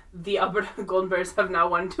football. The Alberta Golden Bears have now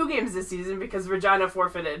won 2 games this season because Regina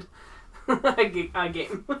forfeited a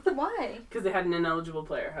game. Why? Because they had an ineligible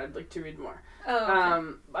player. I'd like to read more. Oh,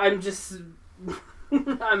 okay. I'm just...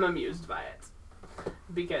 I'm amused by it.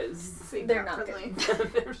 Because... They're not good.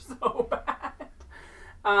 They're so bad.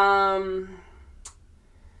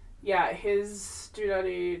 Yeah, his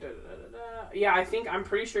Giudice, yeah, I'm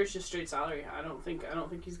pretty sure it's just straight salary. I don't think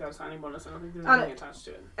he's got a signing bonus. I don't think there's anything attached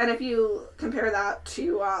to it. And if you compare that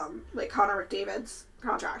to like Connor McDavid's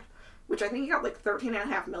contract, which I think he got like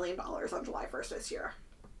 $13.5 million on July 1st this year.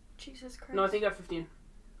 Jesus Christ. No, I think he got 15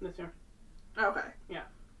 this year. Okay. Yeah.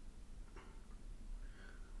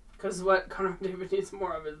 Because what Connor McDavid needs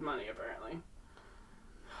more of is money, apparently.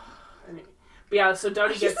 Anyway. But yeah, so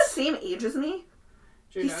Doughty He's gets... the same age as me.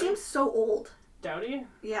 Drew He Doughty? seems so old. Doughty?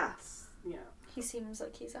 Yeah. Yeah. He seems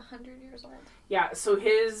like he's 100 years old. Yeah, so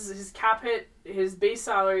his cap hit, his base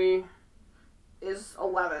salary... Is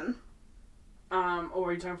 11.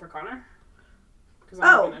 Are you talking for Connor?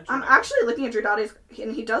 I'm actually looking at Drew Doughty's,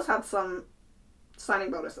 and he does have some signing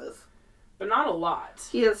bonuses. But not a lot.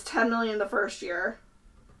 He has $10 million the first year.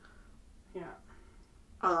 Yeah.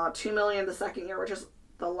 $2 million the second year, which is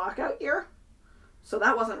the lockout year. So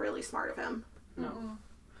that wasn't really smart of him. No. Mm-hmm.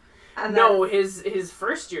 And no, his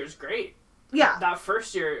first year is great. Yeah. That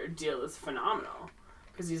first year deal is phenomenal.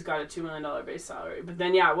 Because he's got a $2 million base salary. But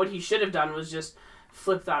then, yeah, what he should have done was just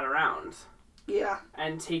flip that around. Yeah.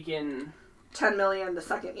 And taken... $10 million the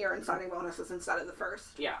second year in signing bonuses instead of the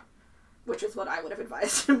first. Yeah. Which is what I would have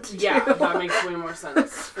advised him to do. Yeah, that makes way more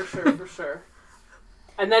sense. For sure.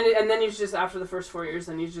 And then he's just, after the first 4 years,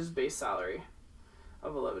 then he's just base salary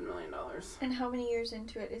of $11 million. And how many years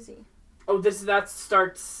into it is he? Oh, that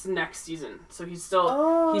starts next season. So he's still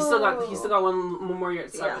got one more year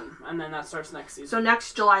at 7, and then that starts next season. So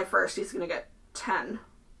next July 1st, he's going to get 10.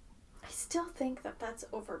 I still think that's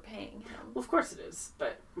overpaying him. Well, of course it is,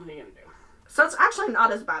 but what are you gonna do? So it's actually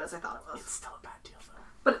not as bad as I thought it was. It's still a bad deal, though.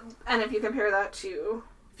 But and if you compare that to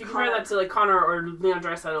like Connor or Leon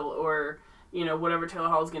Draisaitl or whatever Taylor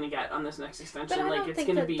Hall is gonna get on this next extension, But I like don't it's think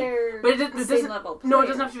gonna that be. They're But it doesn't. level No, it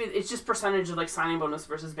doesn't have to be. It's just percentage of like signing bonus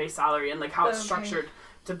versus base salary and like how it's Okay. structured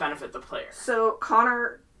to benefit the player. So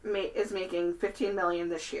Connor is making $15 million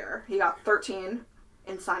this year. He got 13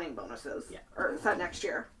 in signing bonuses. Yeah. Or is that next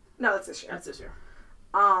year? No, that's this year. That's this year.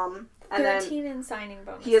 And 13 then in signing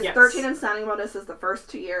bonus. he has Yes. 13 in signing bonuses the first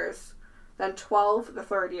 2 years, then 12 the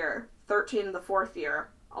third year, 13 the fourth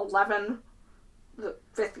year, 11 the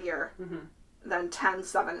fifth year, then 10,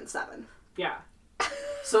 7, and 7. Yeah.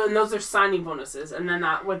 So and those are signing bonuses, and then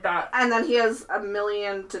And then he has $1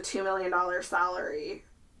 million to $2 million salary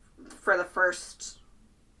for the first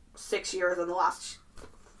 6 years, and the last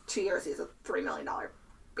 2 years he's a $3 million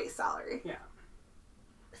base salary. Yeah.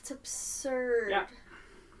 It's absurd. Yeah.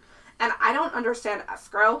 And I don't understand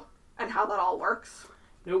escrow and how that all works.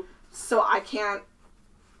 Nope. So I can't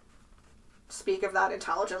speak of that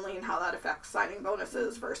intelligently and how that affects signing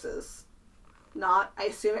bonuses versus not. I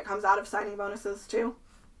assume it comes out of signing bonuses too.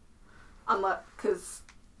 But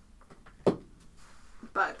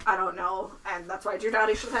I don't know, and that's why Drew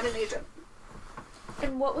Doughty should have had an agent.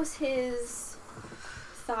 And what was his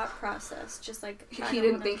thought process? Just like He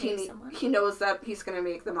didn't think he knows that he's going to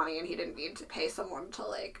make the money, and he didn't need to pay someone to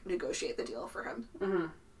like negotiate the deal for him. Mm-hmm.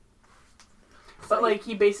 But like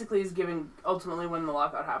he basically is giving, ultimately when the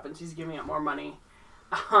lockout happens, he's giving out more money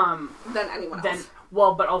than anyone else.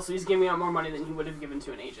 But also he's giving out more money than he would have given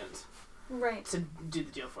to an agent. Right. To do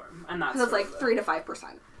the deal for him. And that's it's like 3 to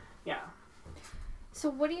 5%. Yeah. So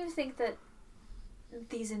what do you think that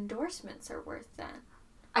these endorsements are worth then?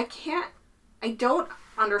 I don't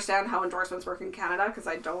understand how endorsements work in Canada because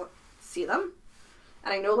I don't see them.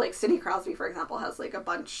 And I know, like, Sidney Crosby, for example, has, like, a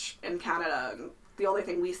bunch in Canada. And the only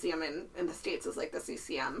thing we see him in the States is, like, the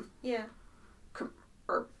CCM. Yeah.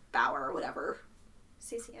 Or Bauer or whatever.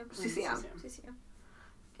 CCM. CCM. CCM.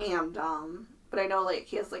 And, but I know, like,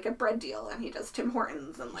 he has, like, a bread deal, and he does Tim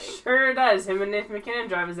Hortons, and, like... Sure does. Him and Nathan McKinnon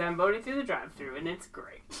drive a Zamboni through the drive-thru, and it's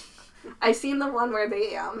great. I seen the one where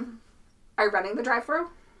they, are running the drive-thru.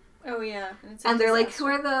 Oh, yeah. And they're like, who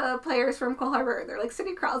are the players from Cole Harbour? And they're like,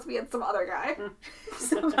 Sidney Crosby and some other guy.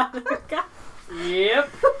 Some other guy. Yep.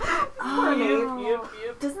 Oh.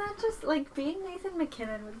 Yep. Doesn't that just, like, being Nathan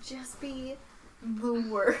McKinnon would just be the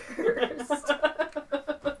worst.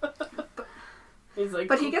 He's like,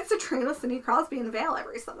 but he gets to train with Sidney Crosby in Vail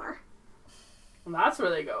every summer. Well, that's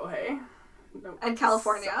where they go, hey? No. And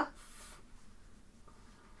California.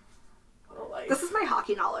 Like, this is my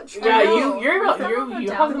hockey knowledge. Yeah, you have the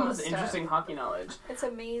download most stuff. interesting hockey knowledge. It's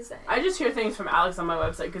amazing. I just hear things from Alex on my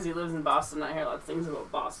website because he lives in Boston. I hear lots of things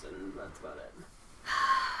about Boston. That's about it.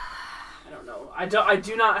 I don't know. I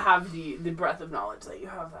do not have the breadth of knowledge that you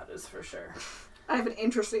have. That is for sure. I have an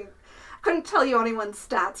interesting... I couldn't tell you anyone's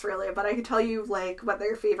stats, really, but I could tell you, like, what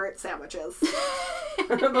their favorite sandwich is.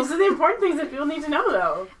 Those are the important things that people need to know,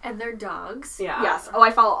 though. And their dogs. Yeah. Yes. Oh,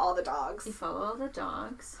 I follow all the dogs. You follow all the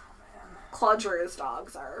dogs. Claude Giroux's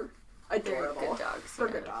dogs are adorable. They're good dogs. They're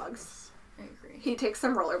yeah. good dogs. I agree. He takes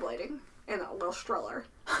them rollerblading in a little stroller.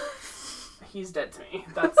 He's dead to me.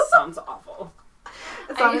 That sounds awful.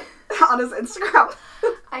 It's on his Instagram.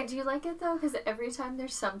 I do like it though, because every time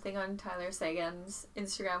there's something on Tyler Sagan's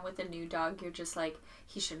Instagram with a new dog, you're just like,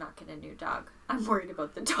 he should not get a new dog. I'm worried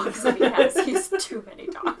about the dogs that he has. He's too many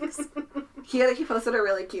dogs. He posted a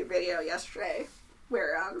really cute video yesterday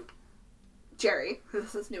where Jerry,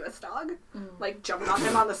 who's his newest dog, like jumped on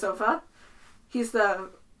him on the sofa. He's the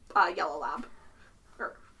yellow lab.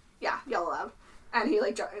 Yellow lab. And he's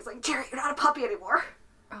like, Jerry, you're not a puppy anymore.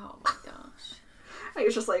 Oh my gosh. And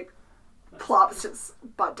he's just like, plops his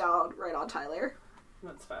butt down right on Tyler.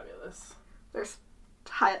 That's fabulous. There's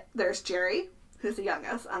Jerry, who's the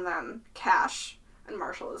youngest, and then Cash and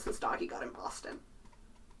Marshall is his dog he got in Boston.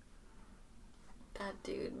 That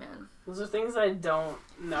dude, man. Those are things I don't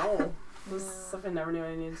know. This is stuff I never knew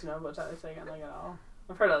I needed to know about Tyler Sagan, like, at all.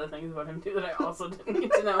 I've heard other things about him, too, that I also didn't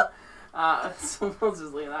need to know. So we'll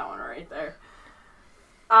just leave that one right there.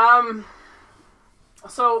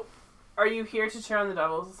 So, are you here to cheer on the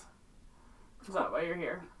Devils? Is that why you're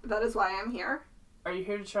here? That is why I'm here. Are you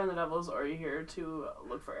here to cheer on the Devils, or are you here to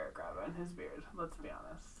look for Eric Graba and his beard? Let's be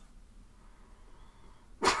honest.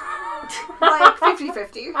 Like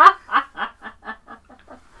 50-50.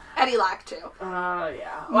 Eddie Lack, too.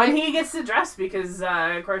 Yeah. When he gets to dress, because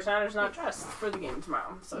Corey Schneider's not dressed for the game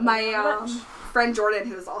tomorrow. So My friend Jordan,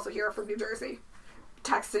 who is also here from New Jersey,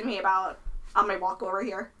 texted me about on my walk over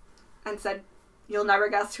here and said, "You'll never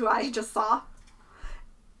guess who I just saw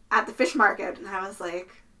at the fish market." And I was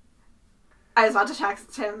like, I was about to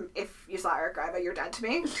text him, "If you saw Eric Graba, you're dead to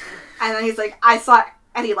me." And then he's like, "I saw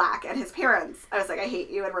Eddie Lack and his parents." I was like, "I hate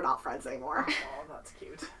you and we're not friends anymore." Oh, that's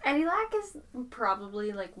cute. Eddie Lack is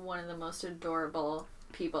probably like one of the most adorable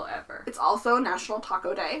people ever. It's also National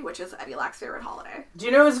Taco Day, which is Eddie Lack's favorite holiday. Do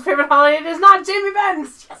you know his favorite holiday? It is not Jamie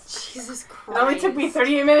Ben's. Yes. Jesus Christ. It only took me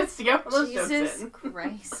 38 minutes to get those jokes Jesus in.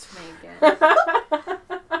 Christ, Megan.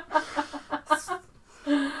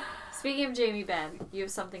 Speaking of Jamie Benn, you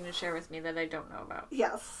have something to share with me that I don't know about.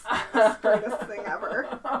 Yes. It's the greatest thing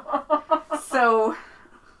ever. So,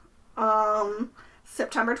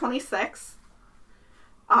 September 26th,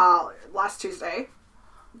 last Tuesday,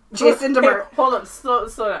 Jason Demers. Hey, hold up, slow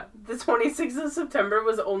down. The 26th of September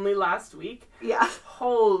was only last week? Yeah.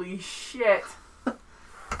 Holy shit. Yep.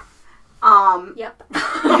 Oh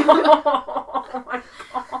my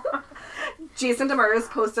god. Jason Demers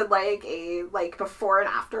posted a before and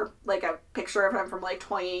after, a picture of him from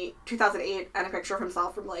 2008 and a picture of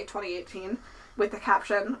himself from 2018 with the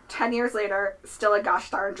caption, 10 years later, still a gosh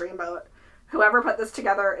darn dreamboat. Whoever put this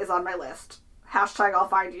together is on my list. Hashtag I'll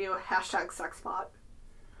find you. Hashtag sexbot.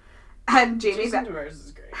 And Jason Demers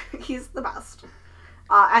is great. He's the best.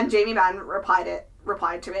 And Jamie Benn replied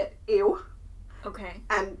to it, ew. Okay.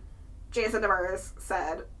 And Jason Demers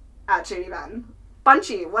said, at Jamie Benn,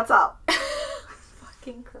 Bunchy, what's up?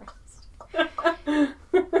 Fucking Christ.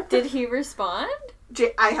 Did he respond?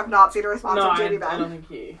 I have not seen a response from Jamie Benn. I don't think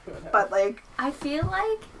he would have. But, I feel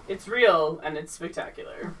like... It's real, and it's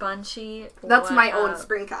spectacular. Bunchy... That's my own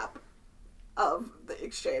spring cap of the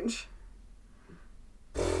exchange.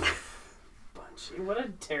 Bunchy. What a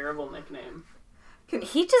terrible nickname.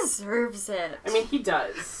 He deserves it. I mean, he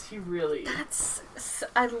does. He really...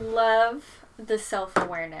 I love the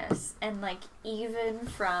self-awareness. And, even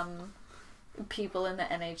from people in the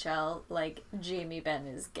NHL, like, Jamie Benn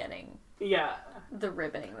is getting Yeah. the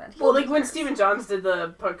ribbing that he Well, like when deserves. Stephen Johns did the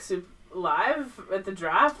Puck Soup live at the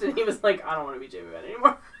draft, and he was like, I don't want to be Jamie Benn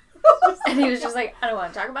anymore. And he was just like, I don't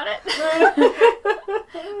want to talk about it.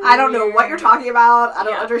 I don't know what you're talking about. I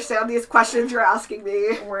don't Yeah. understand these questions you're asking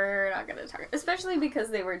me. We're not going to talk. Especially because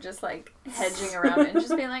they were just, like, hedging around and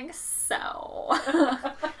just being like, so.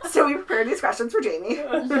 So we prepared these questions for Jamie.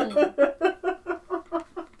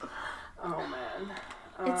 Oh, man.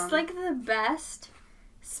 It's like the best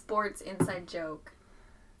sports inside joke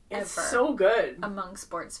It's ever so good. among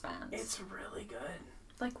sports fans. It's really good.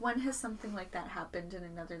 Like, when has something like that happened in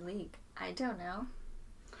another league? I don't know.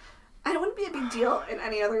 I wouldn't be a big deal in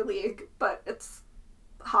any other league, but it's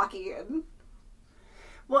hockey and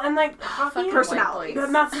Well, and like hockey Fucking personality. white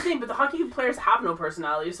boys. That's the thing, but the hockey players have no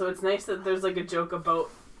personality, so it's nice that there's like a joke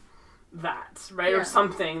about that, right? Yeah. Or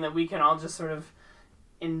something that we can all just sort of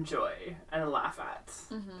enjoy and laugh at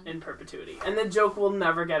Mm-hmm. in perpetuity. And the joke will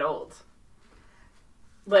never get old.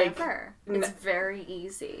 Like, Never. It's very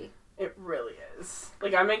easy. it really is.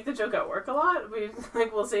 Like, I make the joke at work a lot.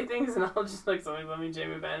 We'll say things and I'll just, like, somebody call me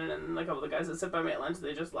Jamie Benn, and a couple of the guys that sit by me at lunch,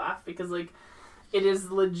 they just laugh because, like, it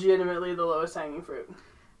is legitimately the lowest hanging fruit.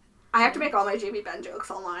 I have to make all my Jamie Benn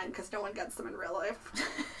jokes online because no one gets them in real life.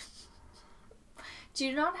 Do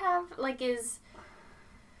you not have, like,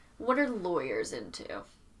 what are lawyers into?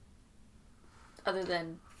 Other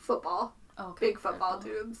than, Football. okay. Big football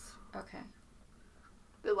dudes. Okay.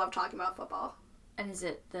 They love talking about football. And is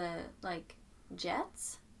it the, like,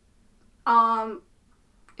 Jets?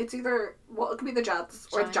 It's either, well, it could be the Jets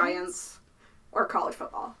or the Giants or college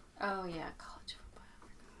football. Oh, yeah, college football.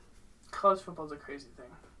 College football's a crazy thing.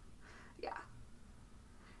 Yeah.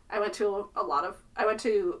 I went to,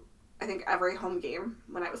 I think, every home game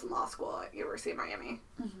when I was in law school at University of Miami.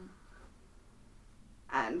 Mm-hmm.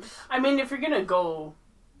 And I mean, if you're gonna go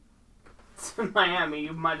to Miami,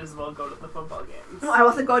 you might as well go to the football games. I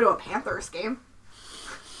wasn't going to a Panthers game.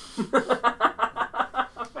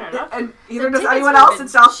 Fair enough. And neither The does tickets anyone would've else been in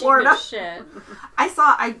South cheap Florida. as shit. I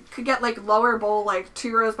saw I could get like lower bowl, like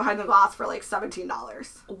 2 rows behind the glass for like $17.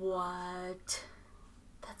 What?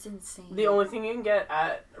 That's insane. The only thing you can get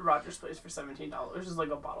at Rogers Place for $17 is like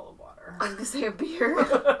a bottle of water. I was gonna say a beer.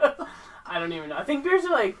 I don't even know. I think beers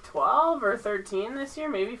are like 12 or 13 this year,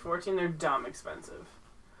 maybe 14. They're dumb expensive.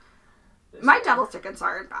 this My year. Devils tickets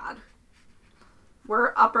aren't bad.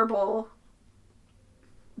 We're upper bowl,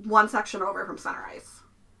 one section over from Center Ice.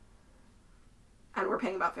 And we're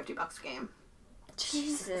paying about $50 a game.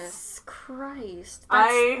 Jesus Christ.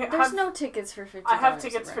 I There's have- no tickets for $50. I have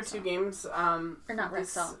tickets at for Rexall. 2 games. Or not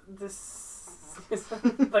this, Rexall. This is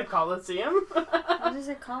the Coliseum. What is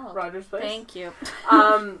it called? Rogers Place. Thank you.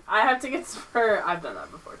 I have tickets for. I've done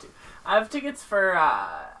that before too. I have tickets for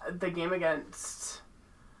the game against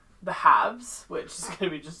the Habs, which is going to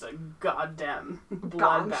be just a goddamn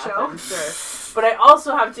bloodbath, show. I'm sure. But I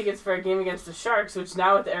also have tickets for a game against the Sharks, which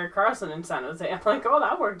now with Eric Carlson in San Jose, I'm like, oh,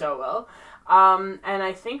 that worked out well. And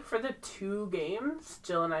I think for the 2 games,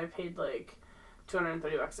 Jill and I paid like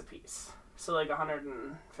 $230 a piece. So like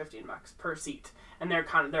 $115 per seat. And they're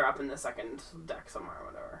up in the second deck somewhere or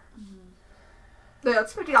whatever. Yeah,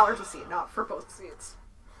 it's $50 a seat, not for both seats.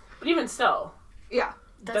 But even still, Yeah.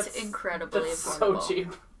 That's incredibly that's affordable. so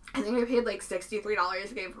cheap. I think we paid like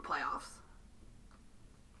 $63 a game for playoffs.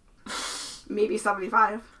 Maybe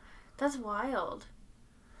 $75. That's wild.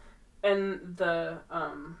 And the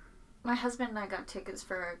My husband and I got tickets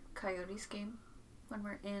for a Coyotes game when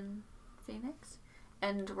we're in Phoenix.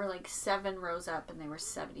 And we're like 7 rows up and they were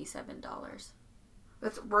 $77.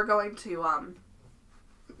 We're going to I'm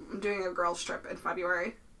doing a girls trip in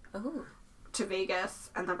February Oh. to Vegas,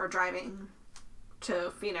 and then we're driving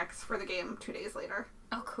to Phoenix for the game 2 days later.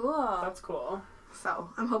 Oh, cool. that's cool. So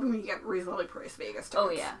I'm hoping we can get reasonably priced Vegas tickets. Oh,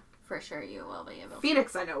 yeah. For sure you will be able to.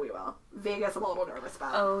 Phoenix, I know we will. Vegas, I'm a little nervous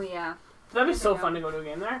about. Oh, yeah. That'd be so Yeah. fun to go to a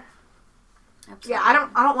game there. Absolutely. Yeah,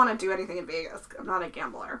 I don't want to do anything in Vegas. I'm not a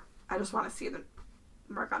gambler. I just want to see the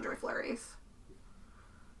Marc-Andre Fleury's.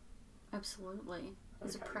 Absolutely.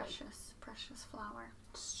 It's a Okay. precious, precious flower.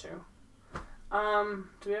 It's true. Do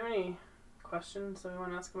we have any questions that we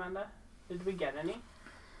want to ask Amanda? Did we get any?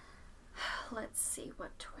 Let's see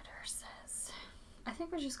what Twitter says. I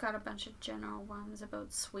think we just got a bunch of general ones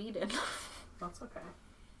about Sweden. That's okay.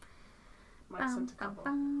 Mike sent a couple.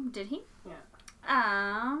 Did he?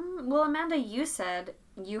 Yeah. Well, Amanda, you said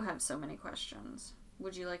you have so many questions.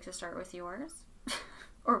 Would you like to start with yours?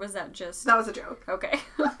 Or was that just... That was a joke. Okay.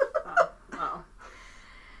 Oh.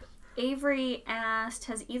 Avery asked,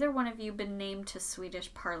 has either one of you been named to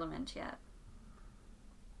Swedish Parliament yet?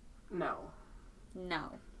 No.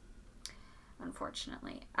 No.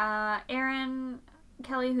 unfortunately. Aaron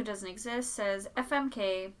Kelly, who doesn't exist, says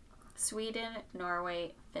FMK, Sweden,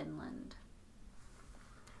 Norway, Finland.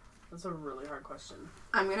 That's a really hard question.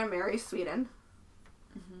 I'm gonna marry Sweden.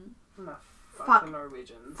 Mm-hmm. No, Fuck. fuck the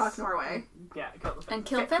Norwegians. Fuck Norway. Yeah, kill the And Finns.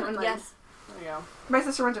 kill Finland. Finland. Yes. There you go. My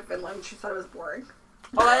sister went to Finland. She said it was boring.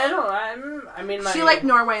 Oh, I don't. I mean, like, She liked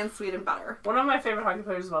Norway and Sweden better. one of my favorite hockey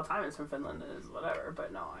players of all time is from Finland. Is whatever,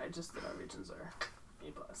 but no, the Norwegians are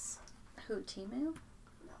A plus. Who, Timu?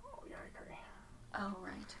 No, Yari Curry. Oh,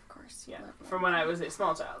 right, of course. You Yeah, love from when I was a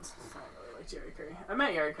small child. I really liked Yari Curry. I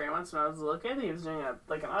met Yari Curry once when I was a little kid. He was doing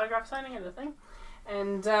an autograph signing at a thing.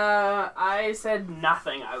 And I said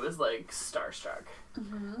nothing. I was like starstruck.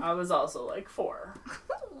 Mm-hmm. I was also like 4.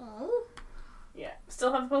 Yeah.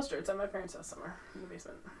 Still have the poster. It's at my parents' house somewhere in the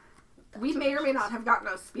basement. We may or may not have gotten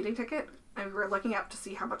a speeding ticket, and we were looking up to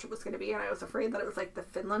see how much it was going to be, and I was afraid that it was like the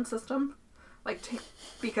Finland system. Like,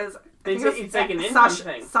 because I think It's like an income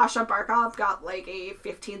thing. Sasha Barkov got like a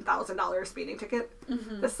 $15,000 speeding ticket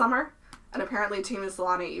this summer, and apparently Teemu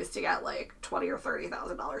Selanne used to get like $20,000 or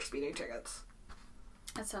 $30,000 speeding tickets.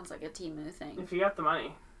 That sounds like a Timu thing. If you got the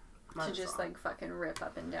money. To just like fucking rip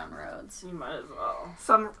up and down roads. You might as well.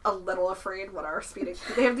 So I'm a little afraid what our speeding...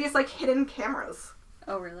 They have these like hidden cameras.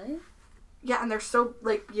 Oh, really? Yeah, and they're so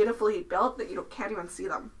like beautifully built that you can't even see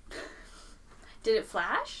them. Did it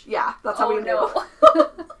flash? Yeah, that's how we knew.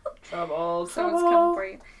 Trouble. Someone's coming for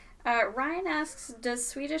you. Ryan asks, does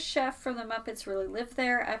Swedish Chef from the Muppets really live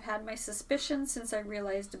there? I've had my suspicions since I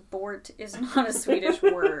realized Bort is not a Swedish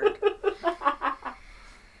word.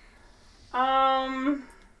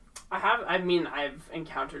 I've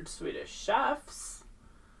encountered Swedish chefs.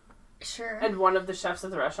 Sure. And one of the chefs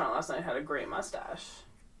at the restaurant last night had a great mustache.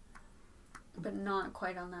 But not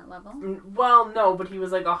quite on that level. Well, no, but he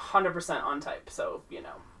was like 100% on type, so, you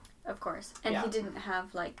know. Of course. And Yeah. he didn't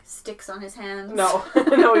have, like, sticks on his hands. No,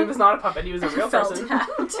 no, he was not a puppet. He was a real Felt person. that.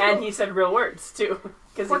 And he said real words, too.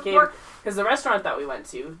 Because the restaurant that we went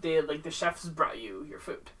to, the chefs brought you your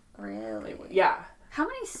food. Really? Yeah. How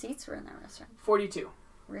many seats were in that restaurant? 42.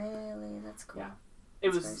 Really? That's cool. Yeah.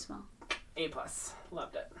 It That's very was small. A+.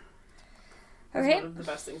 Loved it. It was Okay. one of the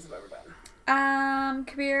best things I've ever done.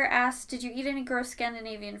 Kabir asked, did you eat any gross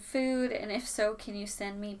Scandinavian food? And if so, can you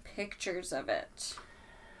send me pictures of it?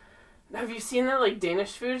 Have you seen that, like,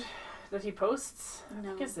 Danish food that he posts? No. I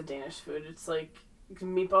think it's the Danish food. It's, like,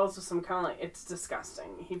 meatballs with some kind of, like, it's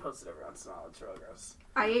disgusting. He posts it every once in a while. It's real gross.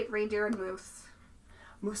 I ate reindeer and moose.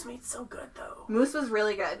 Moose meat's so good, though. Moose was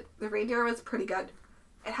really good. The reindeer was pretty good.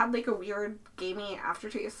 It had like a weird gamey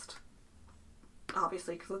aftertaste.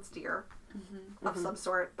 Obviously, because it's deer of some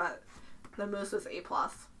sort, but the moose was A+.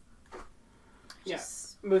 Yeah,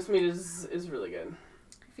 moose meat is really good.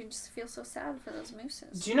 If you just feel so sad for those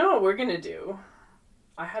mooses. Do you know what we're gonna do?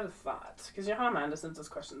 I had a thought, because you know how Amanda sends us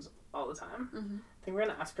questions all the time? Mm-hmm. I think we're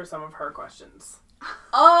gonna ask her some of her questions.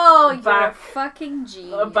 Oh, you're Back- a fucking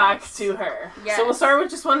genius. Back to her. Yes. So we'll start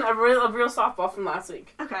with just a real softball from last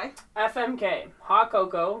week. Okay. FMK, hot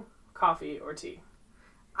cocoa, coffee, or tea?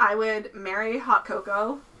 I would marry hot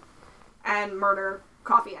cocoa and murder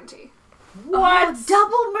coffee and tea. What? Oh,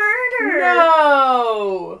 double murder!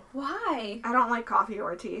 No! Why? I don't like coffee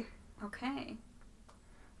or tea. Okay.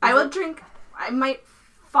 I might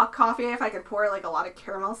fuck coffee if I could pour like a lot of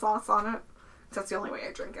caramel sauce on it. 'Cause that's the only way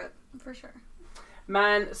I drink it. For sure.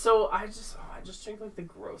 Man, so I just drink like the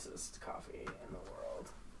grossest coffee in the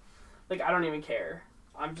world. Like, I don't even care.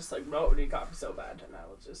 I'm just like, no, I need coffee so bad, and I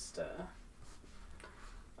will just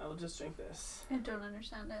drink this. I don't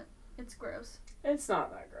understand it. It's gross. It's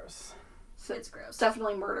not that gross. So It's gross.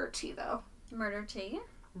 definitely murder tea though. Murder tea?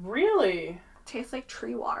 Really? Tastes like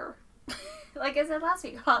tree water. Like I said last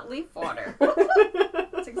week, hot leaf water.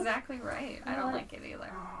 That's exactly right. I don't like it either.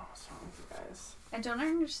 Oh, what's wrong with you guys? I don't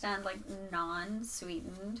understand, like,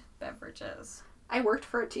 non-sweetened beverages. I worked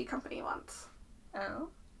for a tea company once. Oh?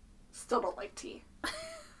 Still don't like tea.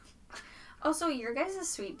 Also, your guys'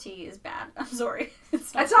 sweet tea is bad. I'm sorry.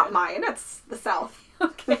 It's It's not not mine. It's the South.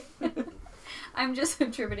 Okay. I'm just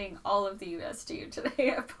attributing all of the U.S. to you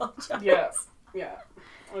today. I apologize. Yeah.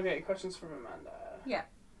 Okay, questions from Amanda. Yeah.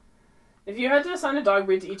 If you had to assign a dog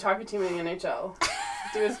breed to each hockey team in the NHL,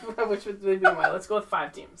 which would they be and why? Let's go with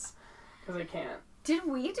 5 teams. Because I can't. Did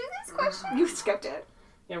we do this question? You skipped it.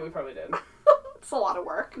 Yeah, we probably did. It's a lot of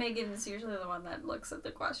work. Megan's usually the one that looks at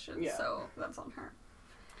the questions, Yeah. so that's on her.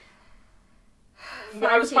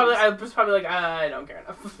 I was probably like, I don't care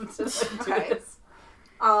enough to do Okay. this.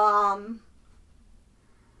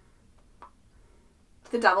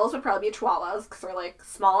 The Devils would probably be Chihuahuas because they're like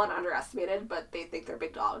small and underestimated, but they think they're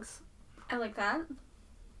big dogs. I like that.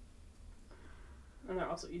 And they're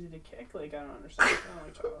also easy to kick. Like, I don't understand. I don't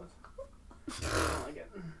like chocolates. I don't like it.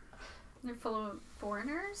 They're full of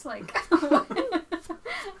foreigners? Like, what?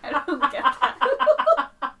 I don't get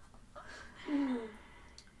that.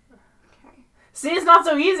 Okay. See, it's not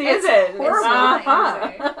so easy, is it? horrible.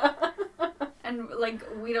 Uh-huh. And, like,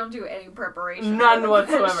 we don't do any preparation. None for the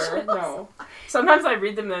whatsoever. questions. No. Sometimes I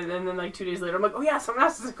read them and then like 2 days later I'm like, oh yeah, someone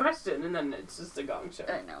asked us a question, and then it's just a gong show.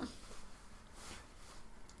 I know.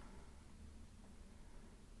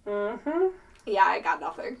 Mm-hmm. Yeah, I got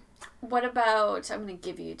nothing. What about, I'm going to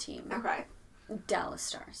give you a team. Okay. Dallas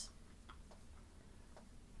Stars.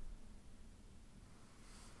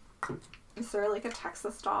 Is there like a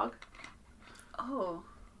Texas dog? Oh.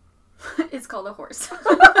 It's called a horse.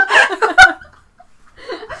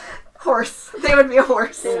 Horse. They would be a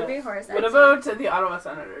horse. It would be a horse. What about the Ottawa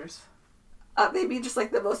Senators? They'd be just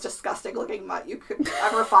like the most disgusting looking mutt you could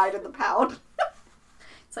ever find in the pound.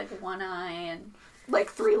 It's like one eye and Like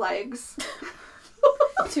 3 legs.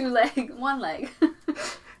 1 leg.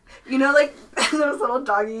 You know, like those little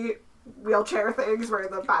doggy wheelchair things where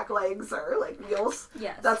the back legs are like wheels?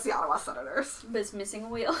 Yes. That's the Ottawa Senators. But it's missing a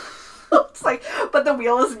wheel. It's like, but the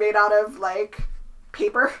wheel is made out of like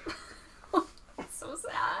paper. It's so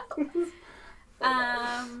sad.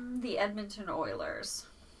 The Edmonton Oilers.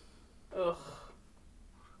 Ugh.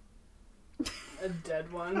 A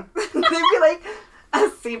dead one. They'd be like a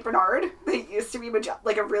St. Bernard. They used to be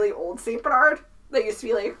like a really old St. Bernard. They used to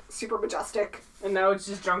be like super majestic. And now it's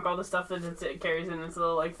just drunk all the stuff that it carries in its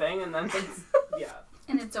little like thing, and then it's, yeah.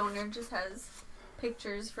 And its owner just has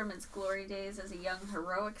pictures from its glory days as a young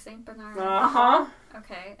heroic St. Bernard. Uh-huh.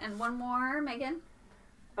 Okay, and one more, Megan.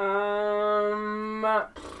 The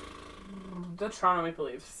Toronto Maple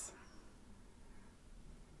Leafs.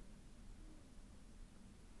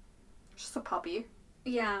 Just a puppy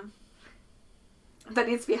Yeah. that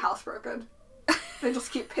needs to be housebroken. They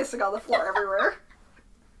just keep pissing on the floor everywhere.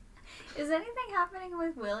 Is anything happening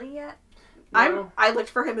with Willie yet? No. I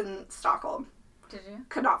looked for him in Stockholm. Did you?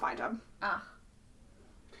 Could not find him. Ah.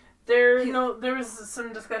 There was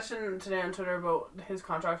some discussion today on Twitter about his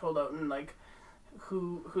contract holdout and like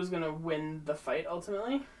who's gonna win the fight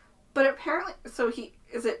ultimately. But apparently, so he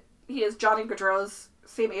is Johnny Gaudreau's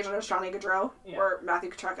same agent as Johnny Gaudreau, Yeah. or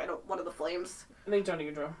Matthew Tkachuk, one of the Flames. I think Johnny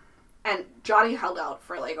Gaudreau. And Johnny held out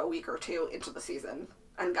for like a week or 2 into the season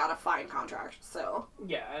and got a fine contract. So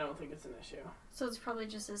Yeah, I don't think it's an issue. So it's probably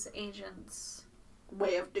just his agent's...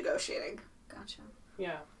 way of negotiating. Gotcha.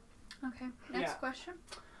 Yeah. Okay, next Yeah. question.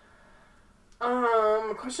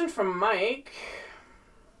 Question from Mike.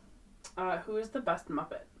 Who is the best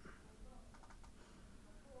Muppet?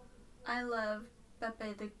 I love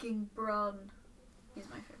Pepe the King Braun. He's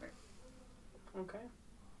my favorite. Okay.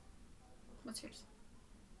 What's yours?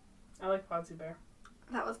 I like Fozzie Bear.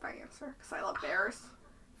 That was my answer, because I love bears.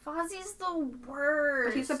 Fozzie's the worst.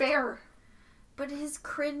 But he's a bear. But his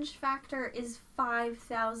cringe factor is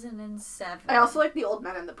 5,007. I also like the old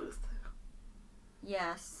men in the booth.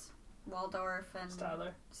 Yes. Waldorf and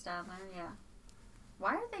Stadler. Stadler, yeah.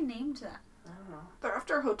 Why are they named that? I don't know. They're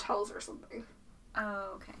after hotels or something.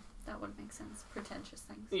 Oh, okay. That would make sense. Pretentious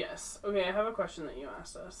things. Yes. Okay, I have a question that you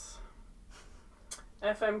asked us.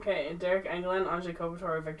 FMK, Derek Engelland, Andrzej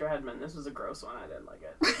Kopitar, Victor Hedman. This was a gross one. I didn't like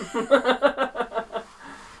it.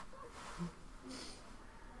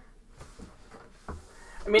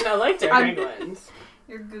 I mean, I like Derek Engelland.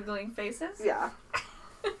 You're Googling faces? Yeah.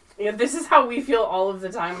 Yeah, this is how we feel all of the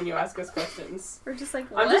time when you ask us questions. We're just like,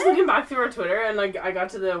 what? I'm just looking back through our Twitter, and like I got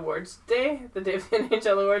to the awards day, the day of the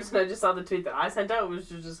NHL awards, and I just saw the tweet that I sent out,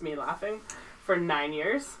 which was just me laughing for 9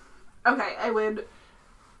 years. Okay, I would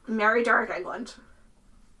marry Derek Engelland.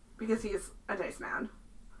 Because he's a nice man.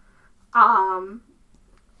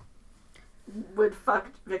 Would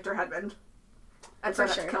fuck Victor Hedman. And For try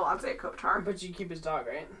not sure. to kill Andrzej Kopitar. But you keep his dog,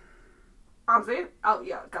 right? Andrzej? Oh,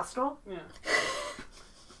 yeah, Gustel. Yeah.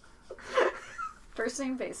 First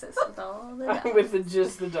name basis with all the dogs. With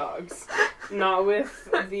just the dogs. Not with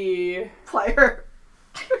the... Player.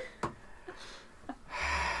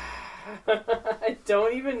 I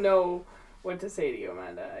don't even know what to say to you,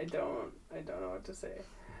 Amanda. I don't know what to say.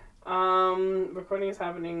 Recording is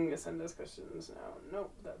happening. Send us questions now.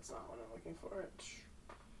 Nope, that's not what I'm looking for.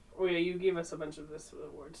 Oh yeah, you gave us a bunch of this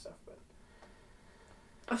award stuff, but...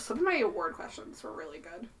 Oh, some of my award questions were really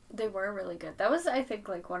good. They were really good. That was, I think,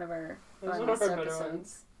 like one of our It was one of funnest our better episodes.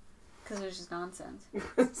 ones. Because it was just nonsense.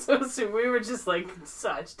 So we were just like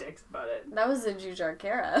such dicks about it. That was the Jujar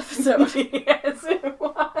Kara episode. Yes, it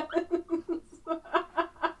was.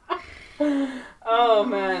 Oh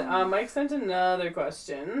man, Mike sent another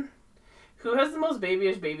question. Who has the most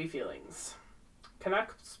babyish baby feelings?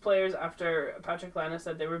 Canucks players after Patrick Laine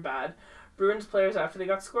said they were bad. Bruins players after they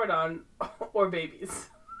got scored on. Or babies.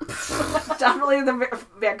 Definitely the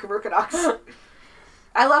Vancouver Canucks.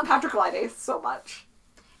 I love Patrick Laine so much.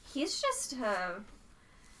 He's just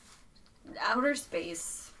outer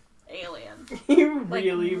space alien. He Like,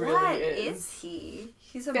 really what is. is he?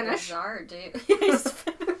 He's a Finnish? bizarre dude. He's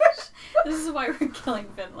Finnish. This is why we're killing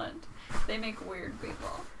Finland. They make weird people.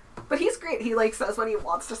 But he's great. He, like, says what he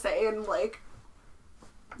wants to say and, like...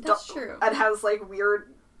 That's true. And has, like,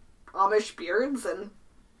 weird Amish beards and...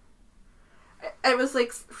 It was,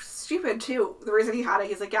 like, stupid, too. The reason he had it,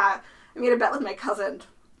 he's like, yeah, I made a bet with my cousin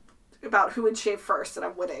about who would shave first and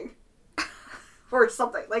I'm winning. Or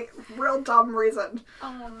something. Like, real dumb reason.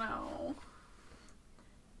 Oh, no.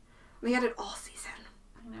 And he had it all season.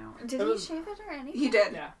 I know. Did he shave it or anything? He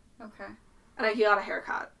did. Yeah. Okay. And he got a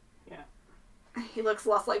haircut. Yeah. He looks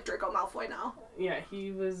less like Draco Malfoy now. Yeah,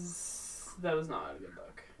 he was... That was not a good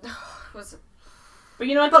look. Was it? But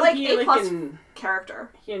you know what? But, though? like, he, A+ character.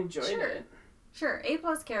 he enjoyed Sure. it. Sure, A+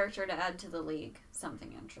 character to add to the league.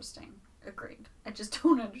 Something interesting. Agreed. I just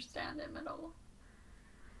don't understand him at all.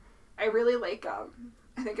 I really like, I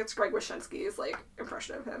think it's Greg Wyshynski's, like,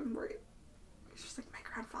 impression of him, where he's just like, my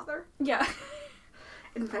grandfather Yeah.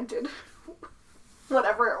 invented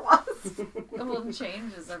whatever it was. The whole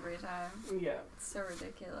changes every time. Yeah. It's so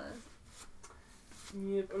ridiculous.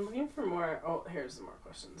 Yep, I'm looking for more. Oh, here's some more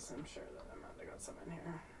questions. I'm sure that Amanda got some in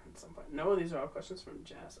here at some point. No, these are all questions from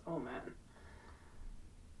Jess. Oh, man.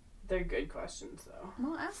 They're good questions, though.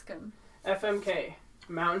 Well, ask him. FMK.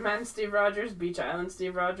 Mountain Man Steve Rogers, Beach Island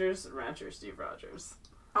Steve Rogers, Rancher Steve Rogers.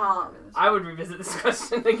 I would revisit this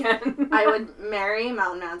question again. I would marry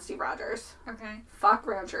Mountain Man Steve Rogers. Okay. Fuck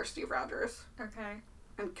Rancher Steve Rogers. Okay.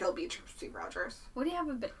 And kill Beach Steve Rogers. What do you have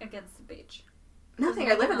against the beach? Nothing,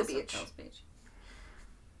 I live at the Also beach. kills beach.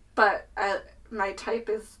 But my type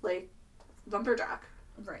is, like, lumberjack.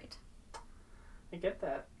 Right. I get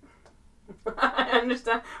that. I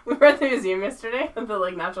understand. We were at the museum yesterday, the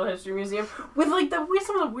like Natural History Museum, with like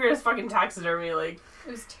some of the weirdest fucking taxidermy. Like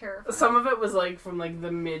It was terrifying. some of it was like from like the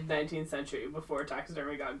mid 19th century before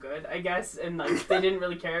taxidermy got good, I guess, and like they didn't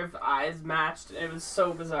really care if eyes matched. It was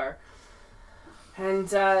so bizarre. And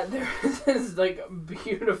there was this like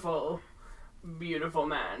beautiful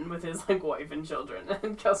man with his like wife and children,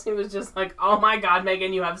 and Kelsey was just like, "Oh my God,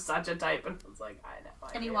 Megan, you have such a type," and I was like, "I know."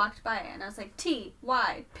 And he walked by and I was like,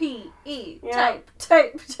 T-Y-P-E, Yeah.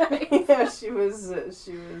 type. Yeah, she was.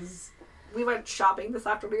 We went shopping this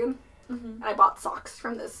afternoon, Mm-hmm. and I bought socks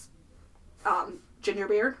from this ginger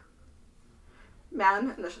beard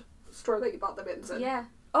man in the store that you bought the bins in. Yeah.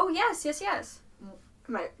 Oh, yes.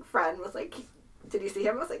 My friend was like, did you see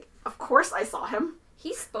him? I was like, of course I saw him.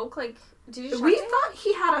 He spoke like, did you We thought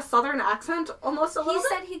he had a southern accent almost a He little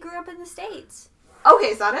bit. said he grew up in the States. Okay,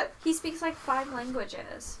 is that it? He speaks like 5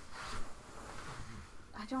 languages.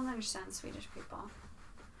 I don't understand Swedish people.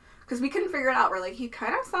 Because we couldn't figure it out. We're like, he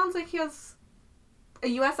kind of sounds like he has a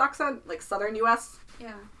U.S. accent, like southern U.S.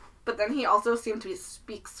 Yeah. But then he also seemed to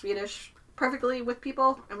speak Swedish perfectly with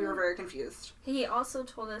people, and we were very confused. He also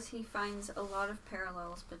told us he finds a lot of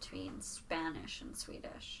parallels between Spanish and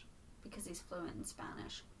Swedish because he's fluent in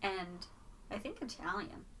Spanish and I think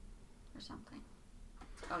Italian or something.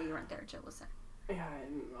 Oh, you weren't there, Jill was there. Yeah, I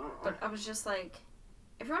don't know. But I was just like,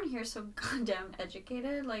 everyone here is so goddamn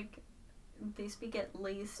educated. Like, they speak at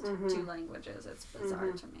least 2 languages. It's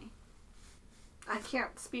bizarre to me. I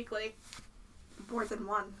can't speak, like, more than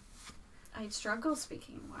one. I struggle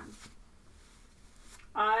speaking one.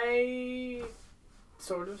 I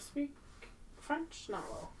sort of speak French, not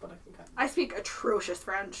well, but I can kind of. I speak atrocious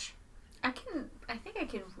French. I think I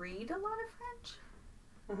can read a lot of French.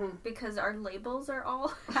 Mm-hmm. Because our labels are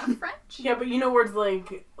all half French. Yeah, but you know words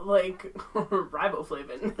like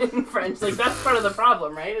riboflavin in French. Like, that's part of the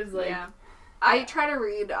problem, right? It's like... Yeah. I try to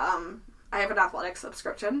read, I have an athletic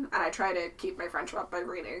subscription, and I try to keep my French up by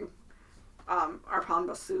reading Arpon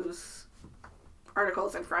Bossu's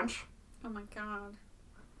articles in French. Oh my god.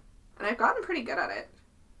 And I've gotten pretty good at it.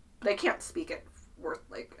 But I can't speak it worth,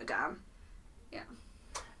 like, a damn. Yeah.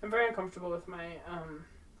 I'm very uncomfortable with my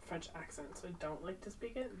French accent, so I don't like to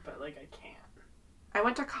speak it, but, like, I can. I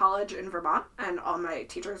went to college in Vermont, and all my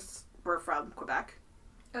teachers were from Quebec.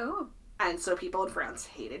 Oh. And so people in France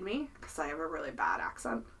hated me, because I have a really bad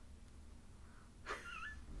accent.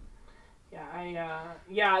 Yeah,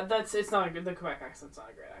 it's not a good, the Quebec accent's not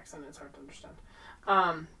a great accent, it's hard to understand.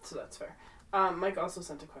 So that's fair. Mike also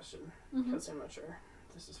sent a question, because I'm not sure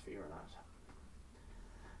if this is for you or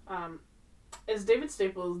not. Is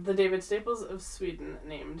the David Staples of Sweden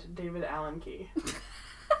named David Allen Key?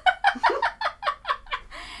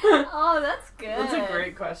 Oh, that's good. That's a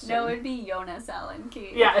great question. No, it'd be Jonas Allen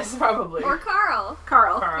Key. Yeah, it's probably. Or Carl.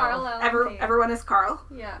 Carl. Carl Allen Key. Everyone is Carl.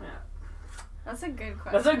 Yeah. Yeah. That's a good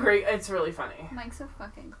question. That's a great. It's really funny. Mike's so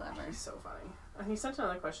fucking clever. He's so funny. And he sent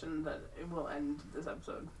another question that it will end this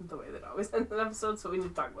episode the way that it always ends an episode, so we need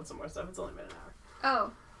to talk about some more stuff. It's only been an hour.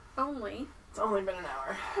 Oh, only. It's only been an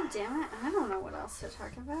hour. God damn it! I don't know what else to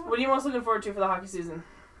talk about. What are you most looking forward to for the hockey season,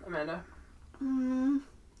 Amanda?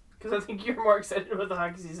 Because I think you're more excited about the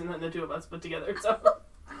hockey season than the two of us put together. So.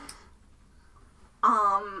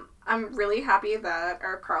 I'm really happy that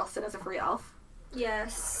our Carlson is a free elf.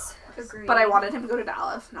 Yes. Agreed. But I wanted him to go to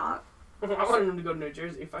Dallas, not. I wanted him to go to New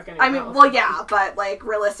Jersey. Fuck anyone I mean, else. well, yeah, but like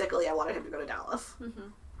realistically, I wanted him to go to Dallas.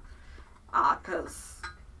 Because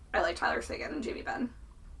I like Tyler Seguin and Jamie Benn.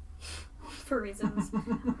 For reasons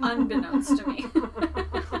unbeknownst to me.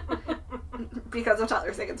 Because of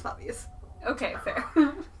Tyler Seguin's puppies. Okay, fair.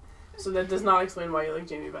 So that does not explain why you like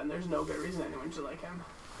Jamie Benn. There's no good reason anyone should like him.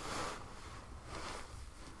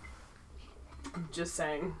 I'm just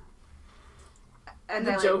saying. And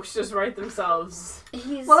The jokes just write themselves. Well,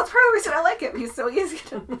 that's part of the reason I like him. He's so easy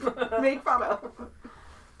to make fun of.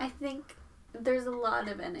 I think there's a lot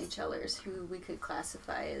of NHLers who we could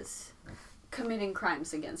classify as committing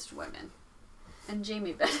crimes against women. And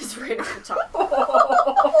Jamie Benn is right at the top.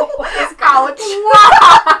 Ouch.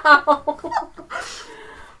 Wow.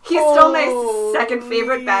 He's still my second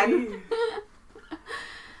favorite Ben.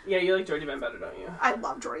 Yeah, you like Jordy Ben better, don't you? I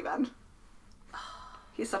love Jordy Ben.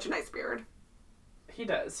 He's such a nice beard. He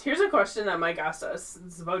does. Here's a question that Mike asked us.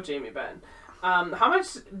 It's about Jamie Benn. How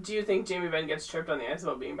much do you think Jamie Benn gets tripped on the ice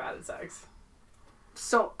about being bad at sex?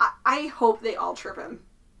 So I hope they all trip him.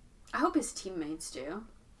 I hope his teammates do.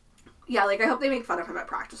 Yeah, like I hope they make fun of him at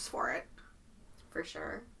practice for it. For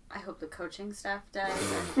sure. I hope the coaching staff does.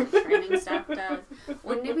 I hope the training staff does.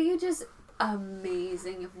 Wouldn't it be just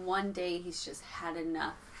amazing if one day he's just had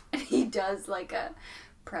enough and he does like a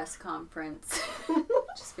press conference?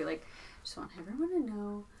 Just be like, just want everyone to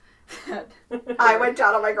know that I went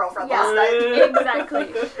down on my girlfriend last night.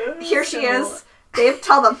 Exactly. Here she is. Dave,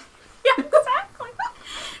 tell them. Yeah, exactly.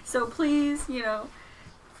 So please,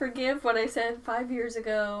 forgive what I said 5 years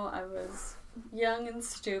ago. I was young and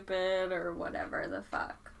stupid or whatever the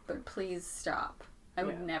fuck. But please stop. I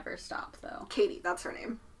would never stop, though. Katie, that's her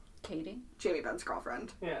name. Katie? Jamie Benn's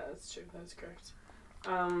girlfriend. Yeah, that's true. That's correct.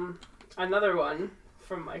 Another one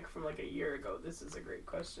from Mike from like a year ago. This is a great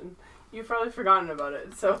question. You've probably forgotten about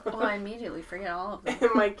it, so... Well, I immediately forget all of them.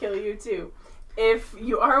 It might kill you, too. If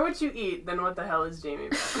you are what you eat, then what the hell is Jamie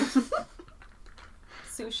Benn?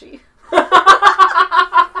 Sushi. No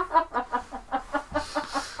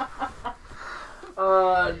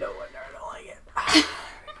wonder I don't like it.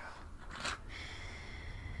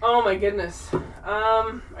 Oh my goodness.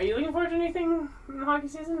 Are you looking forward to anything in the hockey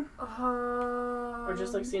season? Or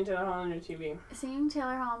just like seeing Taylor Hall on your TV? Seeing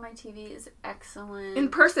Taylor Hall on my TV is excellent. In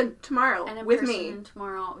person tomorrow and in with person me.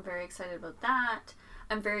 Tomorrow, I'm very excited about that.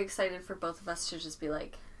 I'm very excited for both of us to just be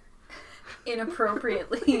like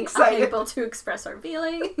inappropriately unable to express our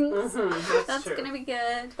feelings. That's true. Gonna be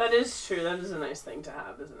good. That is true. That is a nice thing to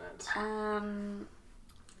have, isn't it?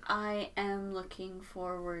 I am looking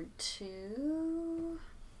forward to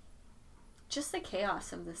just the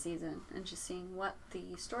chaos of the season and just seeing what the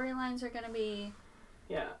storylines are going to be.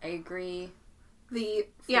 Yeah. I agree. Free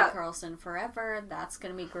Carlson forever. That's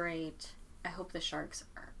going to be great. I hope the Sharks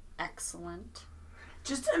are excellent.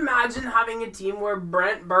 Just imagine having a team where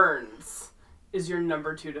Brent Burns is your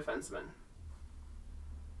number 2 defenseman.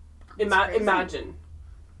 Imagine.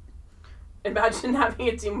 Imagine having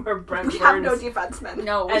a team where Brent Burns... We have no defensemen.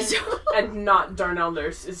 No, we don't. And not Darnell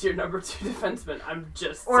Nurse is your number 2 defenseman. I'm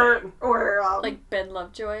just saying. Or like Ben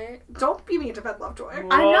Lovejoy. Don't be mean to Ben Lovejoy. Whoa.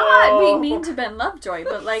 I'm not being mean to Ben Lovejoy,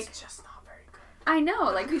 but like... He's just not very good. I know,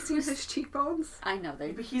 like... Have you seen his cheekbones? I know,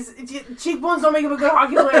 they... Cheekbones don't make him a good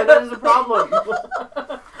hockey player. That is a problem.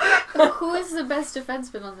 Who is the best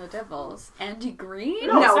defenseman on the Devils? Andy Green?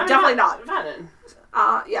 No, definitely not. Vannon.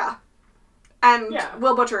 Yeah. And Yeah.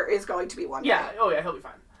 Will Butcher is going to be one. Yeah. day. Oh, yeah, he'll be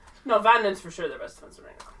fine. No, Vannon's for sure their best defenseman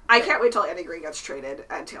right now. I can't wait till Andy Green gets traded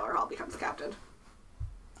and Taylor Hall becomes the captain.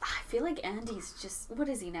 I feel like Andy's just... What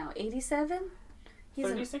is he now? 87? He's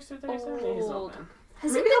 36 or 37? Yeah, he's an old man.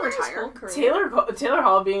 Has Maybe he he'll been his retire. whole career? Taylor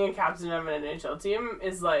Hall being a captain of an NHL team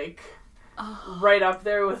is like right up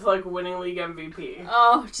there with like winning league MVP.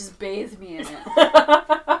 Oh, just bathe me in it.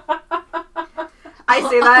 I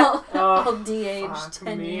say that. I'll de-age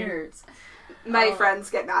 10 me. years. My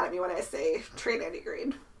friends get mad at me when I say trade Andy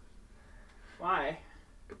Green. Why?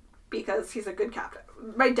 Because he's a good captain.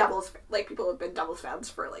 My Devils, like people who have been Devils fans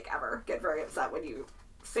for like ever, get very upset when you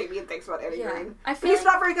say mean things about Eddie Green. I But feel he's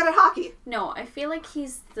not very good at hockey. No, I feel like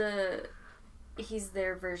he's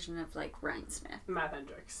their version of like Ryan Smith. Matt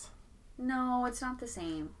Hendricks. No, it's not the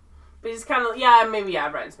same. But he's kind of,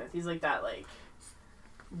 Ryan Smith. He's like that, like,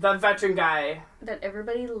 the veteran guy. That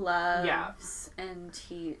everybody loves, and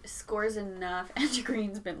he scores enough. Andrew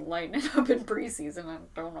Green's been lighting it up in preseason, I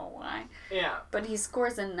don't know why. Yeah. But he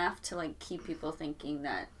scores enough to, like, keep people thinking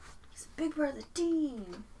that he's a big part of the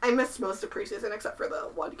team. I missed most of preseason except for the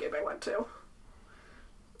one game I went to.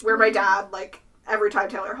 Where my dad, like, every time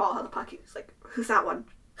Taylor Hall had the puck, he was like, who's that one?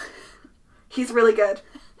 He's really good.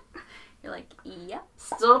 You're like, yep.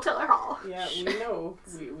 Still Taylor Hall. Yeah, we know.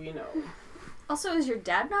 We know. Also, is your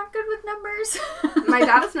dad not good with numbers? My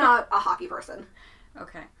dad is not a hockey person.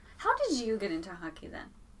 Okay. How did you get into hockey then?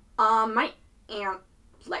 My aunt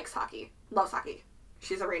likes hockey. Loves hockey.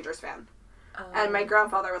 She's a Rangers fan. And my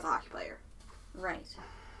grandfather was a hockey player. Right.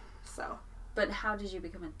 So. But how did you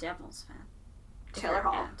become a Devils fan? Taylor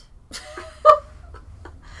Hall.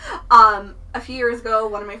 Aunt? A few years ago,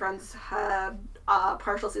 one of my friends had a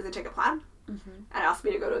partial season ticket plan and asked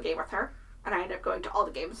me to go to a game with her. And I ended up going to all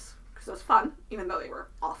the games because it was fun, even though they were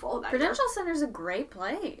awful. Prudential Center's a great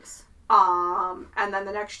place. And then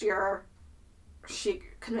the next year, she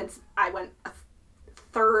convinced I went a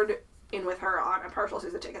third in with her on a partial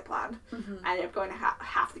season ticket plan. I ended up going to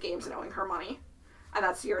half the games and owing her money. And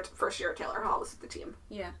that's the first year Taylor Hall was with the team.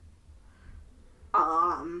 Yeah.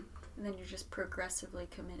 And then you're just progressively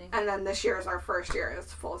committing. And then this year is our first year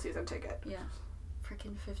as full season ticket. Yeah.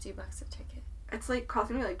 Freaking $50 a ticket. It's like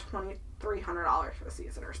costing me like $2,300 for the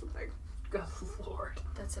season or something. Good Lord.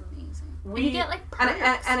 That's amazing. We you get like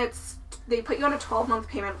perks. And it's they put you on a 12-month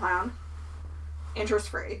payment plan, interest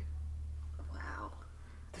free. Wow.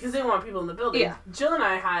 Because they want people in the building. Yeah. Jill and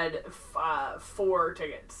I had 4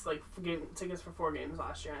 tickets, like tickets for 4 games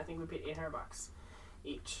last year, and I think we paid $800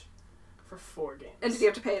 each for 4 games. And did you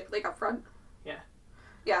have to pay it like up front? Yeah.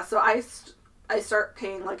 Yeah. So I start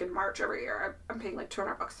paying like in March every year. I'm paying like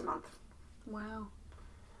 $200 a month. Wow.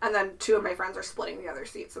 And then 2 of my friends are splitting the other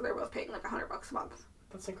seats, so they're both paying like $100 a month.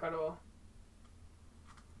 That's incredible.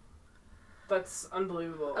 That's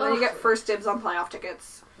unbelievable. And then you get first dibs on playoff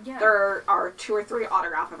tickets. Yeah. There are 2 or 3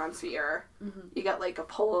 autograph events a year. Mm-hmm. You get like a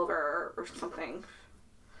pullover or something.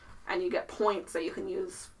 And you get points that you can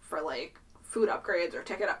use for like food upgrades or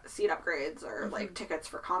seat upgrades or like tickets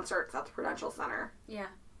for concerts at the Prudential Center. Yeah.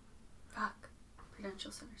 Fuck.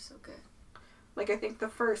 Prudential Center's so good. Like, I think the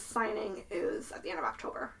first signing is at the end of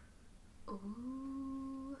October.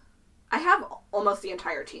 Ooh. I have almost the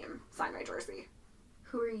entire team sign my jersey.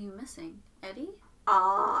 Who are you missing? Eddie?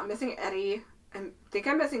 I'm missing Eddie. I think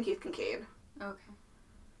I'm missing Keith Kincaid. Okay.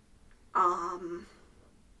 And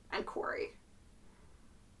Corey.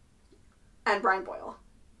 And Brian Boyle.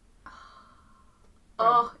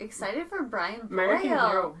 Oh, excited for Brian Boyle. American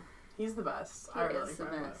Hero. He's the best. He I really is like the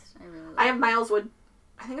Brian best. I really like I have Miles Wood.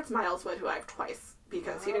 I think it's Miles Wood who I have twice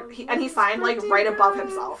because he signed like right above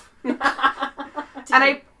himself. And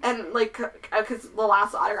like because the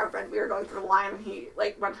last autograph event we were going through the line and he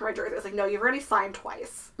like went for my jersey. I was like, no, you've already signed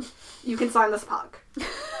twice. You can sign this puck.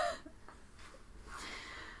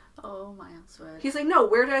 Oh, Miles Wood. He's like, no,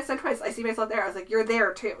 where did I sign twice? I see myself there. I was like, you're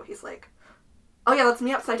there too. He's like, oh yeah, that's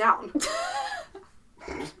me upside down.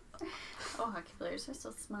 Oh, hockey players are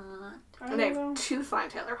so smart. And I have 2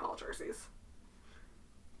 signed Taylor Hall jerseys.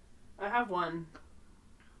 I have 1.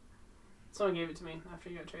 Someone gave it to me after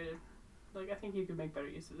you got traded. Like, I think you could make better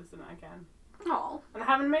use of this than I can. Oh. And I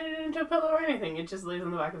haven't made it into a pillow or anything. It just lays on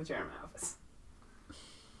the back of the chair in my office.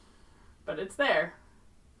 But it's there.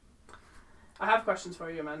 I have questions for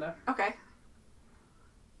you, Amanda. Okay.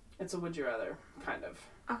 It's a would you rather, kind of.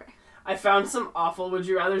 Okay. I found some awful would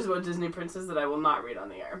you rathers about Disney princes that I will not read on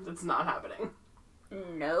the air. That's not happening.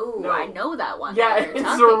 No, I know that one. Yeah, that you're it's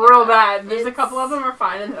talking real about. bad. There's a couple of them are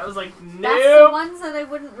fine, and I was like, nope. That's the ones that I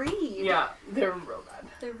wouldn't read. Yeah, they're real bad.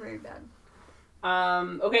 They're very bad.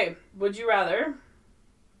 Okay, would you rather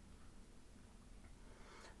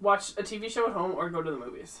watch a TV show at home or go to the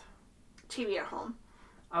movies? TV at home.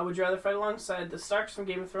 Would you rather fight alongside the Starks from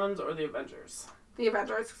Game of Thrones or the Avengers? The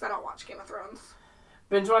Avengers, because I don't watch Game of Thrones.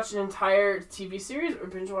 Binge watch an entire TV series or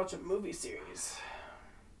binge watch a movie series?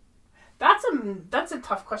 That's a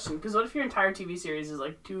tough question, because what if your entire TV series is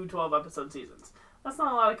like 2 12-episode seasons? That's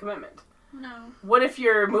not a lot of commitment. No. What if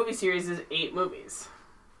your movie series is 8 movies?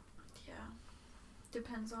 Yeah.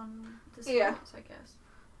 Depends on the series, Yeah. I guess.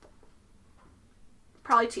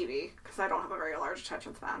 Probably TV, because I don't have a very large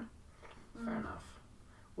attention span. Fair enough.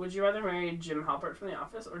 Would you rather marry Jim Halpert from The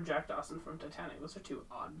Office or Jack Dawson from Titanic? Those are 2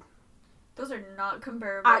 odd. Those are not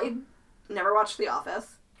comparable. I never watched The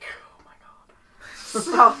Office. Oh my god.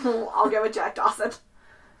 So I'll go with Jack Dawson.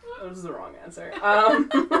 That was the wrong answer.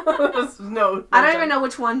 No. I don't even know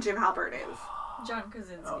which one Jim Halpert is. John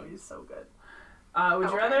Krasinski. Oh, he's so good. Would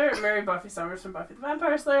you rather marry Buffy Summers from Buffy the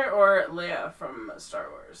Vampire Slayer or Leia from Star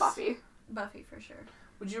Wars? Buffy. Buffy for sure.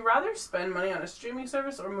 Would you rather spend money on a streaming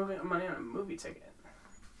service or money on a movie ticket?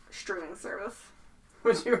 Streaming service.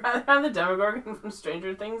 Would you rather have the Demogorgon from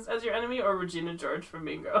Stranger Things as your enemy or Regina George from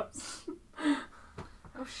Mean Girls?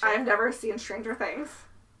 Oh shit. I've never seen Stranger Things.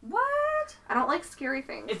 What? I don't like scary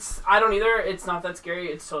things. I don't either. It's not that scary.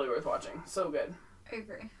 It's totally worth watching. So good. I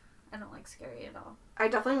agree. I don't like scary at all. I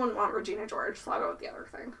definitely wouldn't want Regina George, so I'll go with the other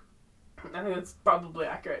thing. I think that's probably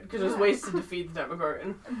accurate because there's ways to defeat the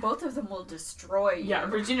Demogorgon. Both of them will destroy you. Yeah,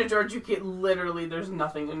 Regina George, you can literally, there's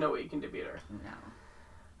nothing, no way you can defeat her.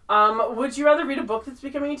 No. Would you rather read a book that's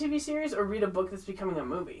becoming a TV series or read a book that's becoming a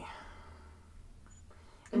movie?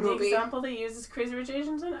 And the example they use is Crazy Rich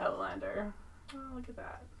Asians and Outlander. Oh, look at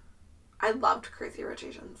that. I loved Crazy Rich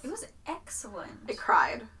Asians. It was excellent. I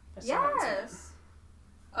cried. I still haven't seen it. Yes.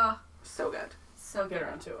 Oh, So good. so I'll get good.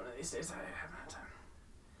 around to it one of these days. I haven't had time.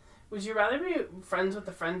 Would you rather be friends with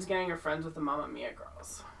the Friends gang or friends with the Mamma Mia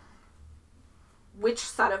girls? Which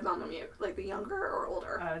set of Mamma Mia? Like the younger or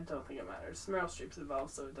older? I don't think it matters. Meryl Streep's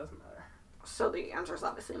involved, so it doesn't matter. So the answer is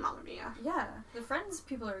obviously Mamma Mia. Yeah, the Friends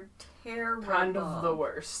people are terrible. Kind of the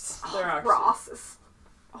worst. They're actually... Ross is...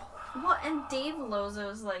 Well, and Dave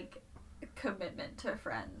Lozo's like commitment to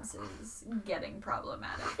Friends is getting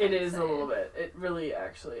problematic. It I'd is say. a little bit. It really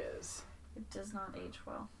actually is. It does not age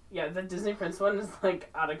well. Yeah, the Disney Prince one is like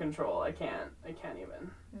out of control. I can't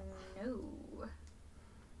even. No.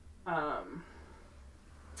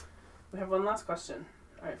 We have one last question.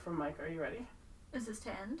 Alright, from Mike. Are you ready? Is this to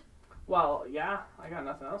end? Well, yeah. I got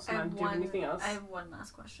nothing else. Do you have anything else? I have one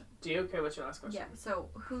last question. Do you? Okay, what's your last question? Yeah, so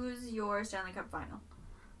who's your Stanley Cup final?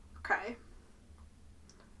 Okay.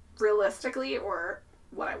 Realistically or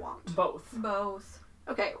what I want? Both. Both.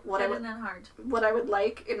 Okay, what Good and then hard. I would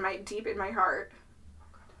like deep in my heart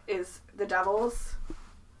is the Devils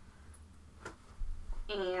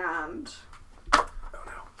and Oh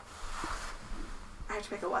no. I have to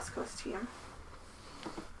pick a West Coast team.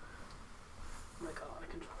 I'm like all out of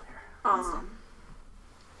control here.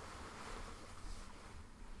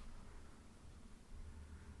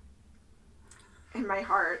 In my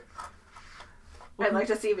heart, I'd like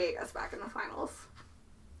to see Vegas back in the finals.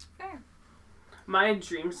 Fair. My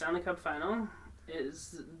dream Stanley Cup final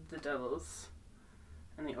is the Devils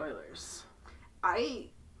and the Oilers. I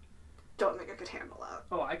don't think I could handle that.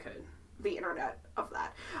 Oh, I could. The internet of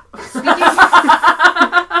that.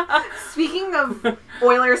 Speaking of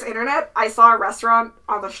Oilers internet, I saw a restaurant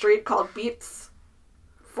on the street called Beats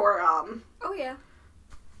for Oh yeah.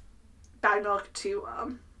 Bad Milk to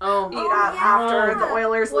Oh. eat at after the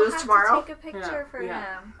Oilers We'll lose have tomorrow. To take a picture for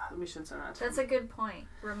him. We should send that to That's him. a good point.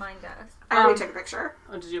 Remind us. I already took a picture.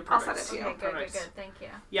 Oh, did you? I'll Perfect. send it to you. Okay, good, Perfect. good. Thank you.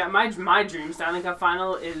 Yeah, my dream Stanley Cup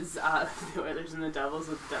final is the Oilers and the Devils,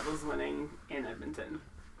 with the Devils winning in Edmonton.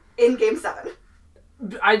 In Game 7.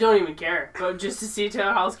 I don't even care, but just to see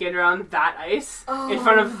Taylor Hall skate around that ice in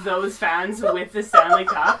front of those fans with the Stanley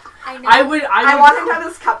Cup, I know. I would want him to have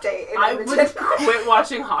his cup day in I Edmonton. would quit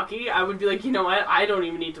watching hockey. I would be like, you know what? I don't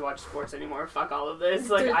even need to watch sports anymore. Fuck all of this.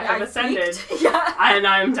 Like, Dude, I have I ascended. peaked. Yeah. And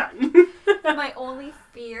I'm done. My only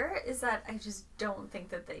fear is that I just don't think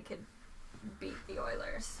that they could beat the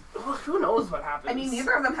Oilers. Well, who knows what happens? I mean,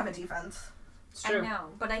 neither of them have a defense. It's true. I know,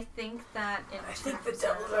 but I think that I think the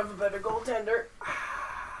Devils have a better goaltender.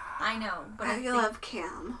 I know, but I think love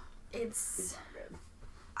Cam. it's Good.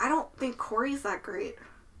 I don't think Corey's that great.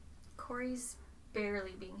 Corey's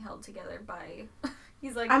barely being held together by.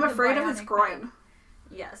 He's like. I'm the afraid of his bionic groin. man.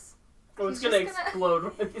 Yes. Oh, it's He's gonna just gonna-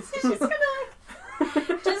 explode when he's He's just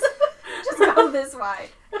gonna just go this wide.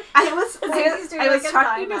 I was He's doing I was like a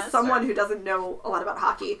talking to thigh someone master. who doesn't know a lot about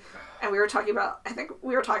hockey, and we were talking about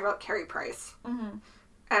Carey Price, Mm-hmm.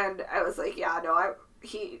 and I was like, yeah, no,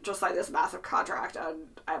 he just signed this massive contract, and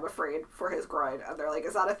I'm afraid for his groin. And they're like,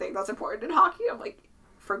 is that a thing that's important in hockey? I'm like,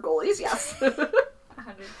 for goalies, yes. 100%.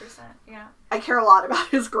 Yeah. I care a lot about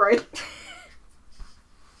his groin.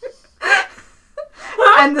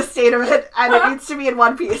 And the state of it, and it needs to be in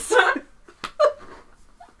one piece.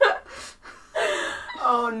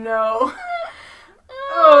 Oh no.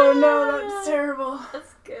 Oh no, that's terrible.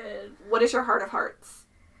 That's good. What is your heart of hearts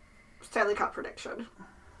Stanley Cup prediction?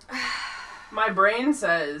 My brain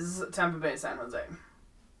says Tampa Bay, San Jose.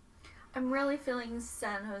 I'm really feeling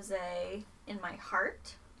San Jose in my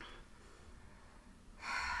heart.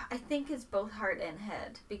 I think it's both heart and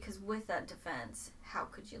head, because with that defense, how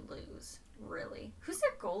could you lose, really? Who's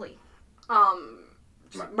their goalie?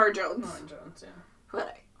 Mar Jones. Martin Jones, yeah. who had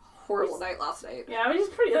a horrible night last night. Yeah, but he's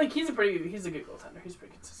a good goaltender. He's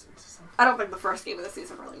pretty consistent. So. I don't think the first game of the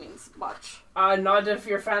season really means much. Not if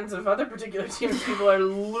you're fans of other particular teams. People are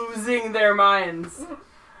losing their minds.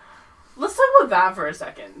 Let's talk about that for a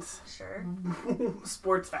second. Sure.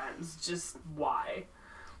 Sports fans, just why?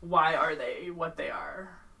 Why are they what they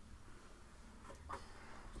are?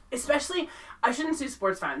 Especially, I shouldn't say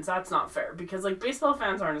sports fans, that's not fair, because, like, baseball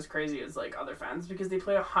fans aren't as crazy as, like, other fans, because they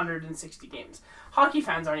play 160 games. Hockey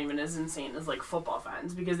fans aren't even as insane as, like, football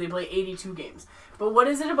fans, because they play 82 games. But what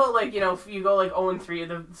is it about, like, you know, if you go, like,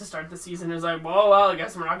 0-3 to start the season, it's like, well, I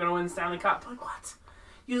guess we're not going to win the Stanley Cup. Like, what?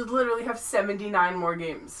 You literally have 79 more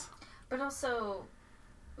games. But also,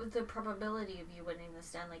 the probability of you winning the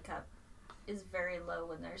Stanley Cup is very low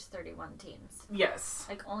when there's 31 teams. Yes.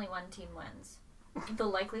 Like, only one team wins. The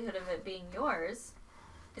likelihood of it being yours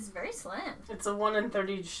is very slim. It's a 1 in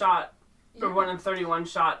 30 shot, or Yeah. 1 in 31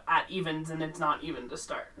 shot at evens, and it's not even to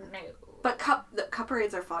start. No. But the cup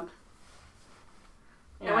parades are fun.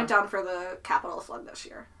 Yeah. I went down for the Capitals one this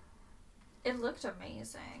year. It looked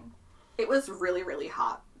amazing. It was really, really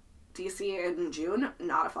hot. DC in June,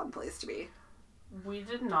 not a fun place to be. We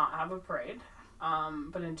did not have a parade.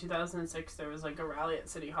 But in 2006, there was, like, a rally at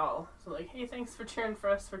City Hall. So, like, hey, thanks for cheering for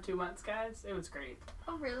us for 2 months, guys. It was great.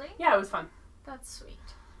 Oh, really? Yeah, it was fun. That's sweet.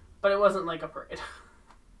 But it wasn't, like, a parade.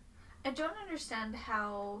 I don't understand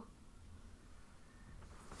how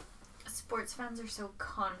sports fans are so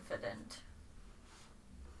confident.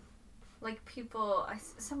 Like,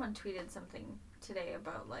 someone tweeted something today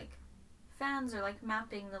about, like, fans are, like,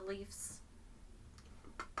 mapping the Leafs'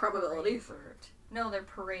 Probabilities. parade route. No, their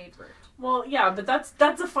parade route. Well, yeah, but that's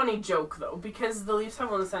a funny joke, though, because the Leafs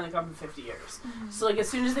haven't won the Stanley Cup in 50 years. Mm-hmm. So, like, as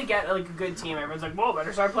soon as they get, like, a good team, everyone's like, well,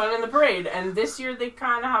 better start planning the parade. And this year, they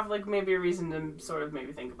kind of have, like, maybe a reason to sort of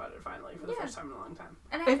maybe think about it finally for the first time in a long time.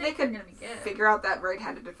 And I If think they could they're going to be good. figure out that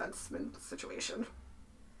right-handed defenseman situation.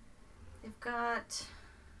 They've got...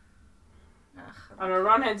 I don't know,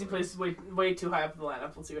 Ron Hensey plays way too high up the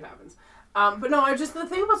lineup. We'll see what happens. But no, the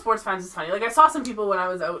thing about sports fans is funny. Like, I saw some people when I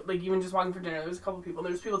was out, like, even just walking for dinner, there was a couple people,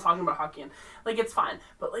 there was people talking about hockey, and, like, it's fine.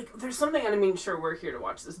 But, like, there's something, and I mean, sure, we're here to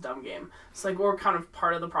watch this dumb game. So, like, we're kind of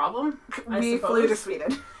part of the problem, We flew to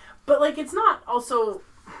Sweden. But, like, it's not also,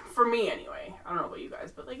 for me anyway, I don't know about you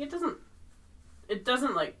guys, but, like, it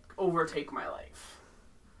doesn't, like, overtake my life.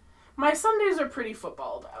 My Sundays are pretty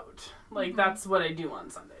footballed out. Like, that's what I do on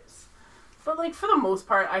Sundays. But, like, for the most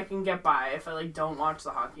part, I can get by if I, like, don't watch the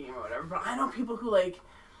hockey game or whatever. But I know people who, like,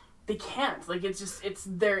 they can't. Like, it's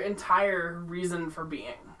their entire reason for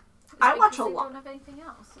being. I watch a They lot. don't have anything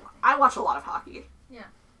else. I think. I watch a lot of hockey. Yeah.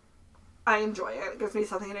 I enjoy it. It gives me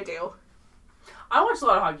something to do. I watch a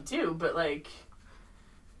lot of hockey, too, but, like,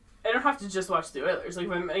 I don't have to just watch the Oilers. Like,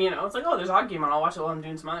 when, you know, it's like, oh, there's a hockey game on, I'll watch it while I'm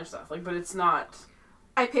doing some other stuff. Like, but it's not...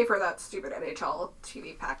 I pay for that stupid NHL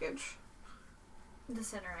TV package. The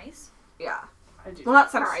center ice. Yeah. I do. Well,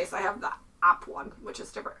 not Center Ice. I have the app one, which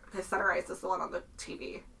is different. Because Center Ice is the one on the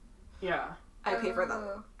TV. Yeah. I pay for the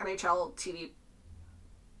Oh. NHL TV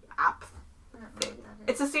app. I don't know thing. what that is.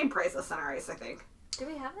 It's the same price as Center Ice, I think. Do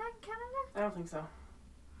we have that in Canada? I don't think so.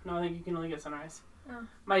 No, I think you can only get Center Ice. Oh.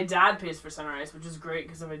 My dad pays for Center Ice, which is great,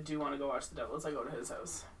 because if I do want to go watch the Devils, I go to his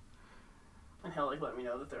house. And he'll, like, let me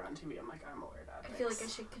know that they're on TV. I'm like, I'm aware, Dad. I feel like I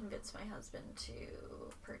thanks. should convince my husband to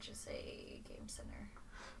purchase a game center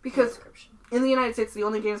Because subscription. in the United States, the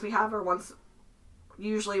only games we have are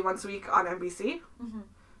usually once a week on NBC. Mm-hmm.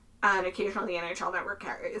 And occasionally the NHL Network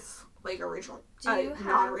carries, like, a regional, Do you have-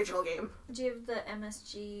 non-regional game. Do you have the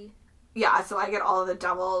MSG? Yeah, so I get all of the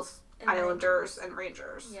Devils, And Islanders, and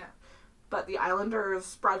Rangers. Yeah. But the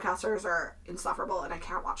Islanders broadcasters are insufferable, and I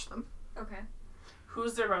can't watch them. Okay.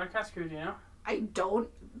 Who's their broadcast crew, do you know? I don't,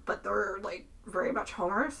 but they're, like, very much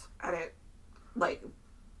homers, and it, like,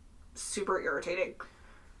 super irritating.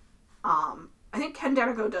 I think Ken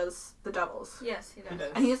Danico does the Devils. Yes, he does. He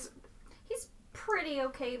does. And he's Pretty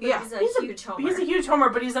okay, but Yeah, he's a huge homer. He's a huge homer,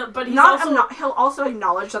 but he's not, also... he'll also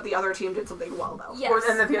acknowledge that the other team did something well, though. Yes, Or,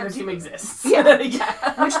 and that the other absolutely. team exists. Yeah.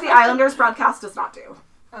 Yeah. Which the Islanders broadcast does not do.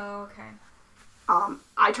 Oh, okay.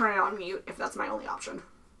 I turn it on mute if that's my only option.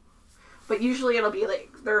 But usually it'll be, like,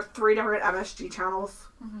 there are 3 different MSG channels,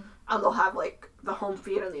 and they'll have, like, the home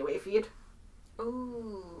feed and the away feed.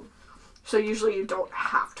 Ooh, So usually you don't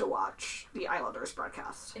have to watch the Islanders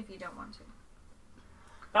broadcast. if you don't want to.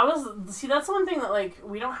 That's one thing that, like,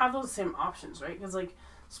 we don't have those same options, right? Because, like,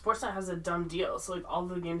 Sportsnet has a dumb deal, so, like, all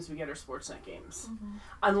the games we get are Sportsnet games.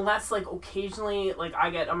 Unless, like, occasionally, like, I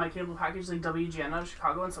get on my cable package, like, WGN out of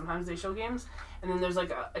Chicago, and sometimes they show games. And then there's,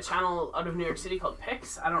 like, a channel out of New York City called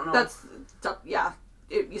Pix. I don't know. Yeah.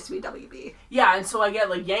 it used to be WB. Yeah, and so I get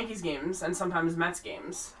like Yankees games and sometimes Mets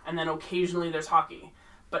games, and then occasionally there's hockey,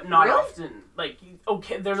 but not Really? often. Like,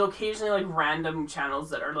 okay, there's occasionally like random channels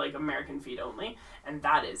that are like American feed only, and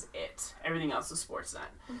that is it. Everything else is Sportsnet.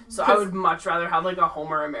 So I would much rather have like a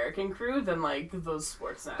Homer American crew than like those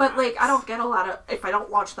Sportsnet. But like, I apps. don't get a lot of, if I don't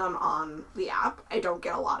watch them on the app, I don't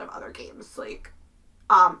get a lot of other games. Like,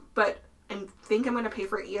 but I think I'm going to pay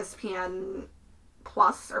for ESPN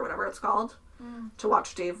Plus or whatever it's called to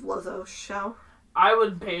watch Dave Lozo's show. I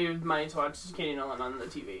would pay money to watch Katie Nolan on the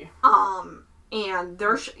TV. And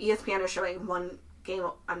their ESPN is showing one game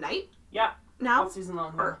a night Yeah, now, all season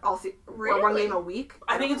long. or Yeah. or one game a week.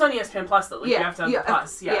 I think it's on ESPN Plus though. Like you have to have the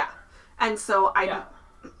Plus. Yeah. And so Yeah.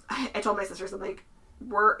 I told my sisters, I'm like,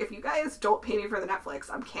 if you guys don't pay me for the Netflix,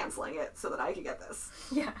 I'm canceling it so that I can get this.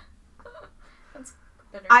 Yeah. That's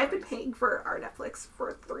better. I've been paying for our Netflix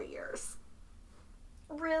for 3 years.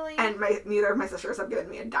 Really? And neither of my sisters have given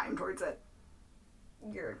me a dime towards it.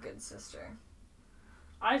 You're a good sister.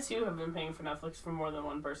 I too have been paying for Netflix for more than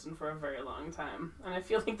one person for a very long time, and I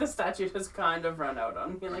feel like the statute has kind of run out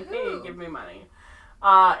on me. Like, hey, give me money,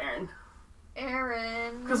 Erin.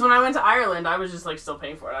 Erin. Because when I went to Ireland, I was just like still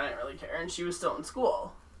paying for it. I didn't really care, and she was still in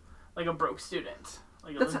school, like a broke student,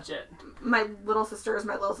 like legit. My little sister and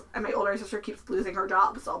my older sister keeps losing her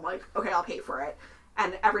job, so I'm like, okay, I'll pay for it.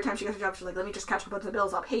 And every time she gets a job, she's like, let me just catch up on the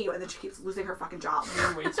bills, I'll pay you. And then she keeps losing her fucking job.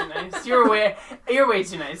 You're way too nice. You're way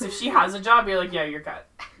too nice. If she has a job, you're like, yeah, you're cut.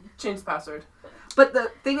 Change the password. But the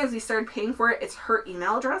thing is, we started paying for it. It's her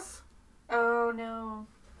email address. Oh, no.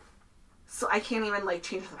 So I can't even, like,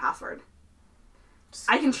 change the password.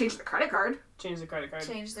 I can change the credit card. Change the credit card.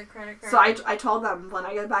 Change the credit card. So I told them, when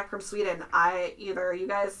I get back from Sweden, either you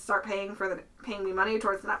guys start paying me money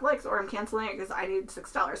towards Netflix, or I'm canceling it because I need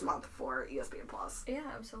 $6 a month for ESPN Plus. Yeah,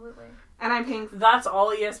 absolutely. And I'm paying... That's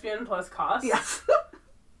all ESPN Plus costs? Yes.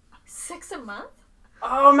 $6 a month?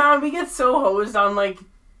 Oh, man, we get so hosed on, like,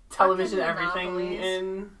 television, Fucking everything.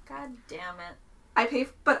 monopolies. God damn it. I pay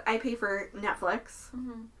for Netflix.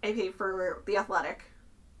 Mm-hmm. I pay for The Athletic.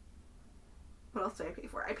 What else do I pay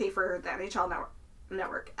for? I pay for the NHL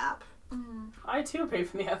Network app. Mm-hmm. I too pay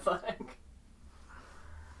for the Athletic.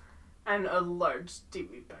 And a large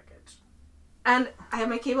TV package. And I have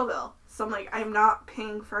my cable bill. So I'm like, I'm not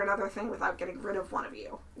paying for another thing without getting rid of one of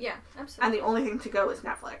you. Yeah, And absolutely. the only thing to go is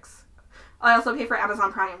Netflix. I also pay for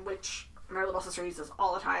Amazon Prime, which my little sister uses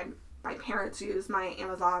all the time. My parents use my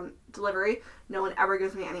Amazon delivery. No one ever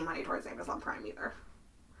gives me any money towards Amazon Prime either.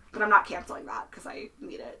 But I'm not canceling that because I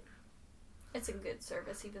need it. It's a good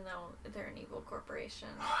service, even though they're an evil corporation.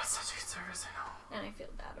 Oh, it's such a good service, I know. And I feel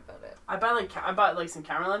bad about it. I bought like some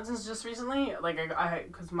camera lenses just recently, like because I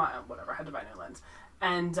had to buy a new lens,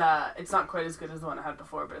 and it's not quite as good as the one I had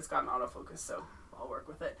before, but it's got an autofocus, so I'll work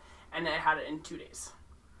with it. And I had it in 2 days.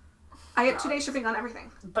 I get 2-day shipping on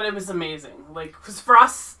everything. But it was amazing. Like, because for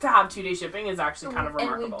us to have 2-day shipping is actually kind of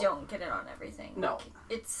remarkable. And we don't get it on everything. No.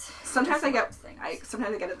 It's Sometimes I get things.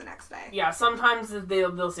 sometimes I get it the next day. Yeah, sometimes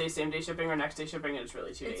they'll say same day shipping or next day shipping, and it's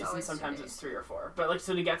really 2 It's days, and always 2 sometimes days. it's 3 or 4. But like,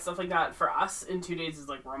 so to get stuff like that for us in 2 days is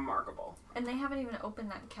like remarkable. And they haven't even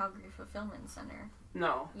opened that Calgary Fulfillment Center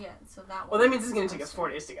No. yet, so that. Well, that means it's gonna take us 4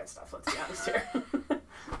 days to get stuff. Let's be honest here.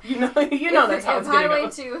 you know that's how it's gonna Highway go.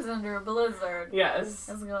 2 is under a blizzard. Yes.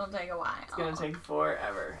 It's gonna take a while. It's gonna take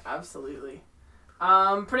forever. Absolutely.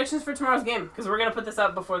 Predictions for tomorrow's game, because we're gonna put this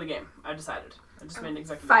up before the game. I decided. I just made an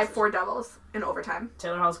executive 5-4 Devils in overtime.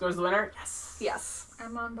 Taylor Hall scores the winner. Yes. Yes.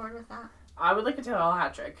 I'm on board with that. I would like a Taylor Hall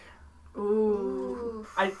hat trick. Ooh.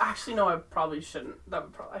 I actually know I probably shouldn't. That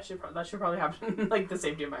should probably happen in like the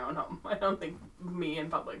safety of my own home. I don't think me in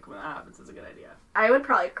public when that happens is a good idea. I would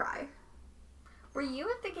probably cry. Were you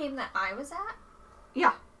at the game that I was at?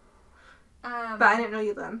 Yeah. But I didn't know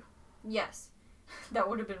you then. Yes. That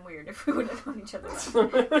would have been weird if we would have known each other then.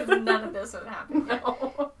 'Cause none of this would have happened yet.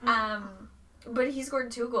 No. But he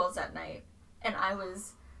scored 2 goals that night, and I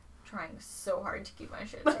was trying so hard to keep my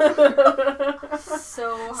shit together.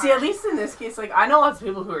 So hard. See, at least in this case, like, I know lots of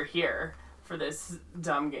people who are here for this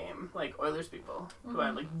dumb game, like Oilers people, who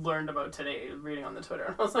I, like, learned about today reading on the Twitter.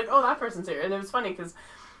 And I was like, oh, that person's here. And it was funny, because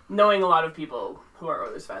knowing a lot of people who are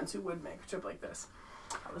Oilers fans who would make a trip like this,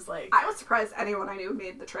 I was like... I was surprised anyone I knew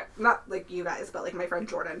made the trip. Not, like, you guys, but, like, my friend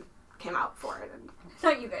Jordan came out for it. And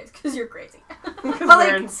Not you guys, because you're crazy. Because But, we're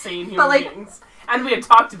like- insane human but, like- beings. And we had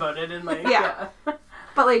talked about it, and, like, Yeah.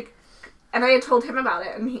 But, like, and I had told him about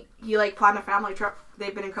it, and he like, planned a family trip.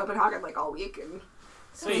 They've been in Copenhagen, like, all week, and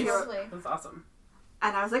Sweet. That's lovely. That's awesome.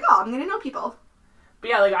 I was like, oh, I'm gonna know people. But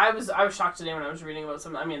yeah, like, I was shocked today when I was reading about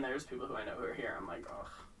some... I mean, there's people who I know who are here. I'm like,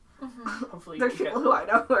 oh, hopefully There's you people get... who I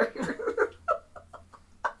know who are here.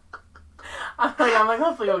 I'm like,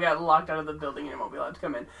 hopefully you'll get locked out of the building and you won't be allowed to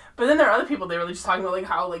come in. But then there are other people, they were like, just talking about like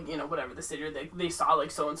how, like, you know, whatever, the city, or they saw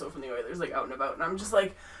like so-and-so from the Oilers like out and about. And I'm just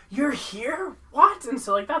like, you're here? What? And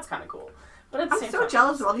so like, that's kind of cool. But at the I'm same so time,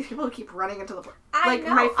 jealous of all these people who keep running into the... I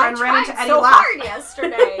know. my friend I ran into tried Eddie so Lack. hard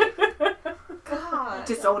yesterday. God.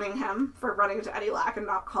 Disowning him for running into Eddie Lack and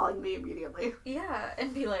not calling me immediately. Yeah,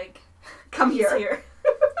 and be like, Come he's here.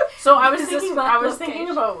 So I was This is thinking, my I was location.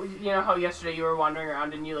 thinking about, you know, how yesterday you were wandering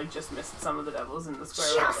around and you like just missed some of the Devils in the square.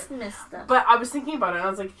 or whatever. just missed them. But I was thinking about it and I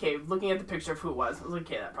was like, okay, looking at the picture of who it was, I was like,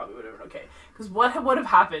 okay, that probably would have been okay. Because what would have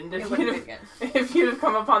happened if It would've you'd been have, if you'd have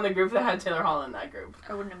come upon the group that had Taylor Hall in that group?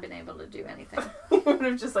 I wouldn't have been able to do anything. You would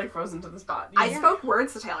have just like frozen to the spot. I spoke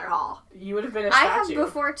words to Taylor Hall. You would have been a I have statue.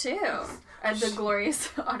 before too. At the glorious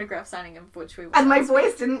autograph signing of which we went. And my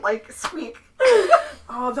voice didn't, like, squeak.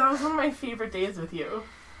 Oh, that was one of my favorite days with you.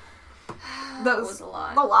 That was a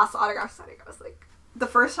lot. The last autograph signing, I was like... The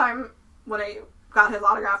first time when I got his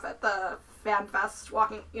autograph at the Fan Fest,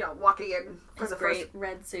 walking in for His the great first...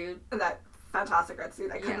 red suit. In that fantastic red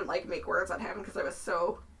suit, I couldn't, like, make words at him because I was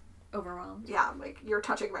so... Overwhelmed. Yeah, I'm like, you're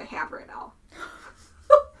touching my hand right now.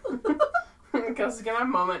 Because gonna have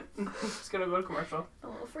a moment. Just gonna go to commercial. A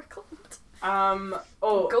little verklempt.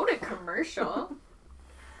 Oh. Go to commercial.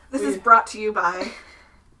 This is brought to you by...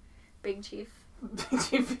 Big Chief. Big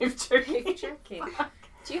Chief beef jerky. Beef jerky.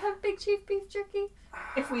 Do you have Big Chief beef jerky?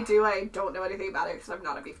 If we do, I don't know anything about it because I'm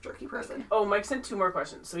not a beef jerky person. Oh, Mike sent 2 more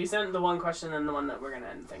questions. So he sent the one question and the one that we're gonna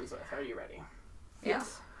end things with. Are you ready?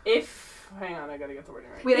 Yes. Hang on, I gotta get the wording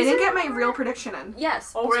right. Wait, I Is didn't there get my more? real prediction in.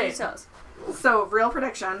 Yes. Oh, right. So, real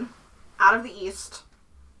prediction. Out of the East.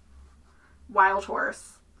 Wild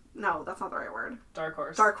Horse. No, that's not the right word. Dark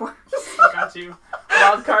horse. Dark Horse. I got you.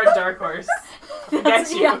 Wild card, dark horse.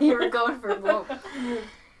 Get you. Yeah, you were going for whoa.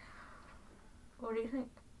 What do you think?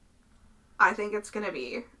 I think it's gonna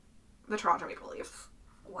be the Toronto Maple Leafs.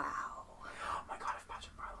 Wow. Oh my god, if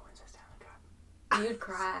Patrick Marleau wins his Stanley Cup, You'd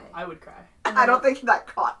cry. I would cry. I don't think that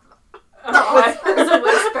caught. It was a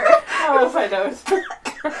whisper. Oh, if I don't.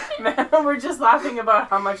 Man, we're just laughing about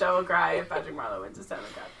how much I will cry if Patrick Marleau wins his Stanley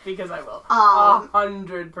Cup. Because I will.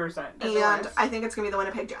 100%. And I think it's gonna be the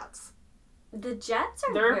Winnipeg Jets. The Jets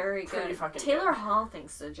are They're very pretty good. fucking Taylor good. Hall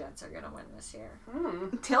thinks the Jets are going to win this year.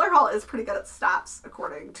 Taylor Hall is pretty good at stats,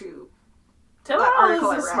 according to Taylor That Hall article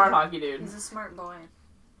I is a read. smart hockey dude. He's a smart boy.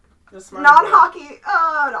 He's a smart boy. non-hockey.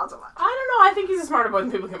 Not so much. I don't know. I think he's a smarter boy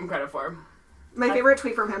than people give him credit for. My favorite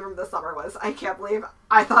tweet from him from this summer was, "I can't believe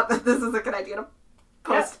I thought that this is a good idea to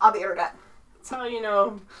post on the internet." That's how you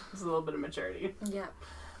know there's a little bit of maturity. Yeah.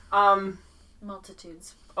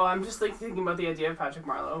 Multitudes. Oh, I'm just like thinking about the idea of Patrick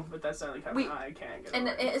Marleau, but that's Stanley Cup. I can't get And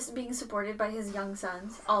over it is being supported by his young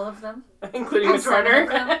sons, all of them. including Mitch Seven of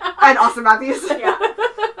Marner. them. And Austin Matthews.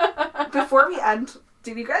 Yeah. Before we end,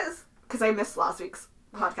 did you guys, because I missed last week's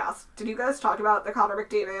podcast, did you guys talk about the Connor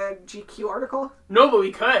McDavid GQ article? No, but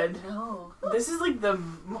we could. No. This is like the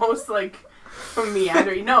most like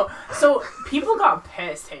meandering. No, so people got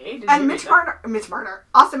pissed. Hey, did And you Mitch read that? Marner,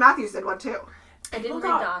 Austin Matthews did one too. I didn't People read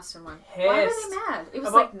got the Austin one. Why were pissed they mad? It was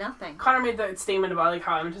about- like nothing. Connor made that statement about like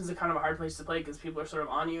how Edmonton's a kind of a hard place to play because people are sort of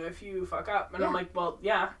on you if you fuck up, and I'm Yeah. like, well,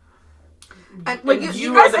 yeah. And like And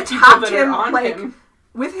you are guys the people attacked that are him on like him.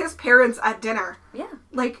 with his parents at dinner. Yeah.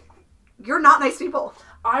 Like, you're not nice people.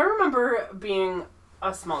 I remember being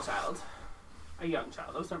a small child, a young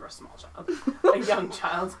child. I was never a small child. A young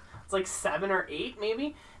child. I was like 7 or 8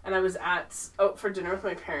 maybe, and I was out for dinner with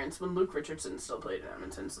my parents when Luke Richardson still played in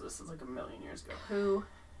Edmonton. So this is like a million years ago. Who?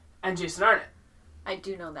 And Jason Arnott. I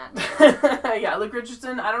do know that. Yeah, Luke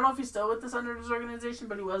Richardson. I don't know if he's still with the Senators organization,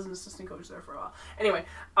 but he was an assistant coach there for a while. Anyway,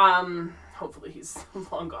 hopefully he's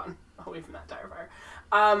long gone away from that tire fire.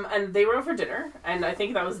 And they were out for dinner, and I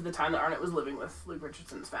think that was the time that Arnott was living with Luke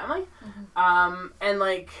Richardson's family. And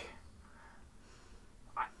like,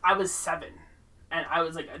 I was 7, and I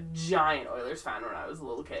was like a giant Oilers fan when I was a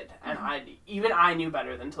little kid, and I knew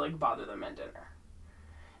better than to like bother them at dinner.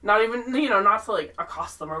 Not even, not to like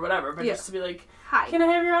accost them or whatever, but just to be like, Hi. can I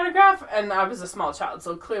have your autograph? And I was a small child,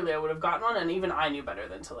 so clearly I would have gotten one, and even I knew better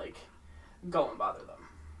than to like go and bother them.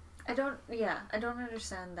 I don't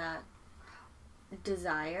understand that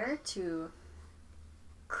desire to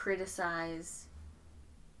criticize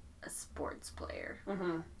a sports player.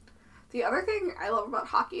 Mm-hmm. The other thing I love about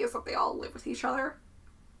hockey is that they all live with each other.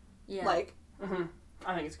 Yeah. Like,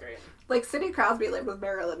 I think it's great. like Sidney Crosby lived with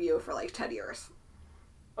Mary Lemieux for like 10 years.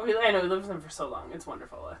 Okay, I know, we lived with them for so long. It's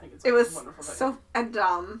wonderful. I think it's It was a wonderful thing. so, and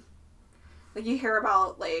like you hear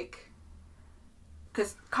about like,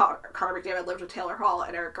 because Connor McDavid lived with Taylor Hall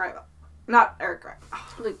and Eric Greib. Not Eric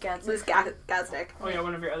Greib. Luke Gadsden. Luis Gazdick. Oh yeah,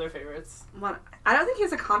 one of your other favorites. I don't think he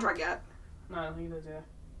has a contract yet. No, I don't think he does either.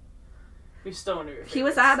 He's still one of your favorites. He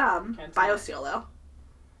was at Can't say BioSteel though.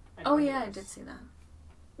 I know Oh he yeah, I was. did see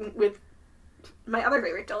that. With my other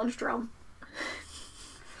favorite, Dylan Strom.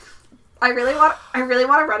 I really want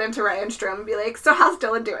to run into Ryan Strom and be like, so how's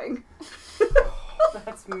Dylan doing?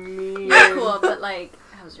 That's mean. You're cool, but like,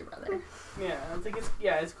 how's your brother? Yeah, I think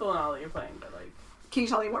it's cool and all that you're playing, but like. Can you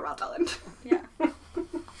tell me more about Dylan? Yeah.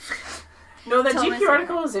 No, that Tell my GP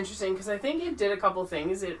article secret. was interesting because I think it did a couple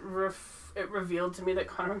things. It revealed to me that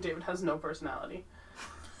Connor McDavid has no personality.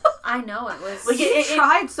 I know it was. Like, He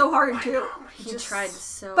tried so hard too. he tried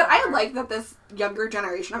so. But I hard. like that this younger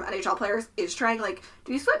generation of NHL players is trying, like,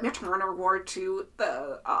 did you see what Mitch Marner wore to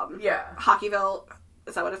the Yeah. Hockeyville,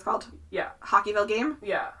 is that what it's called? Yeah. Hockeyville game?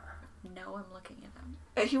 Yeah. No, I'm looking at him.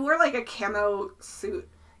 And he wore, like, a camo suit.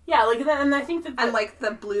 Yeah, like that, and I think that. And, like,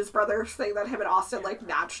 the Blues Brothers thing that him and Austin, like,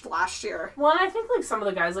 matched last year. Well, and I think, like, some of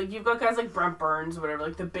the guys, like, you've got guys like Brent Burns or whatever,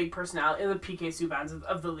 like, the big personality, the PK Subans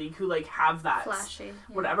of the league who, like, have that. Flashy. Yeah.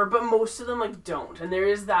 Whatever, but most of them, like, don't. And there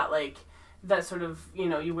is that, like, that sort of, you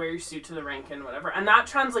know, you wear your suit to the rink and whatever. And that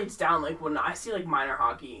translates down, like, when I see, like, minor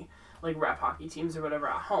hockey, like, rep hockey teams or whatever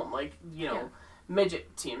at home, like, you know, Yeah.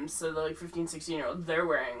 midget teams, so the, like, 15, 16-year-olds, they're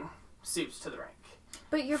wearing suits to the rink.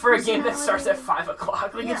 But your For a game that starts at personality- 5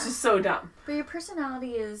 o'clock. Like, Yeah. it's just so dumb. But your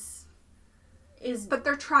personality is But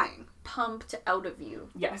they're trying. pumped out of you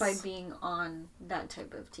Yes. by being on that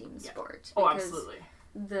type of team Yeah. sport. Oh, Because absolutely.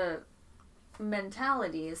 the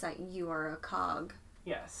mentality is that you are a cog,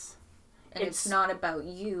 Yes. and it's not about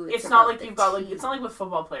you. It's not about like the you've got, like, team. it's not like with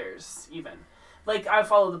football players, even. Like, I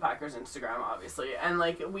follow the Packers Instagram, obviously, and,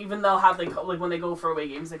 like, even they'll have, like, when they go for away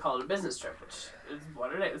games, they call it a business trip, which is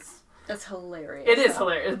what it is. That's hilarious. It is though.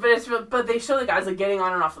 hilarious, but they show the guys, like, getting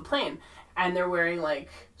on and off the plane, and they're wearing, like,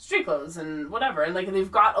 street clothes and whatever, and, like,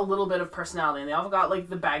 they've got a little bit of personality, and they all got, like,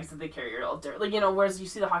 the bags that they carry are all different. Like, you know, whereas you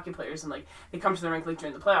see the hockey players, and, like, they come to the rink, like,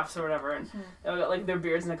 during the playoffs or whatever, and they've got, like, their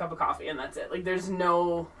beards and a cup of coffee, and that's it. Like, there's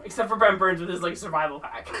no, except for Brent Burns with his, like, survival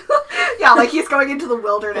pack. Yeah, like, he's going into the Because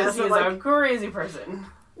wilderness. he's And, like, a crazy person.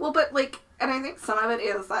 well, but, like, and I think some of it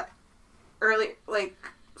is that early, like,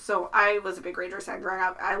 so I was a big Rangers fan growing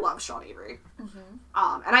up. I love Sean Avery. Mm-hmm.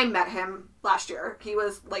 And I met him last year. He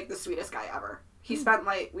was, like, the sweetest guy ever. He spent,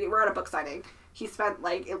 like, we were at a book signing. He spent,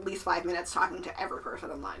 like, at least 5 minutes talking to every person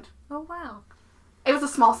in line. Oh wow. It was a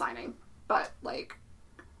small signing, but, like,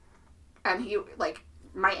 and he, like,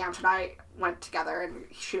 my aunt and I went together, and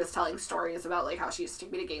she was telling stories about, like, how she used to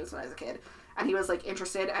take me to games when I was a kid. And he was, like,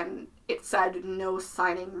 interested, and it said no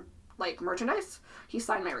signing, like, merchandise. He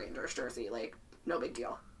signed my Rangers jersey, like, no big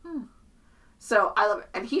deal. So I love it.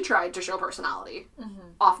 And he tried to show personality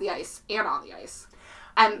off the ice and on the ice.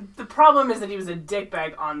 And The problem is that he was a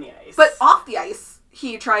dickbag on the ice. but off the ice,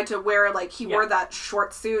 he tried to wear, like, he wore Yeah. that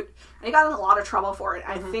short suit, and he got in a lot of trouble for it.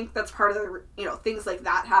 I think that's part of the, you know, things like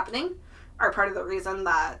that happening are part of the reason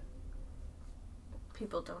that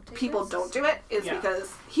People don't take people risks. don't do it, is Yeah.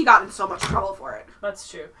 because he got in so much trouble for it. That's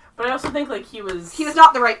true. But I also think, like, he was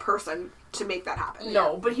not the right person to make that happen.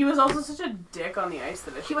 No, but he was also such a dick on the ice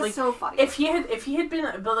that He was like, so funny. If he had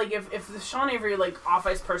been, but like if the Sean Avery like off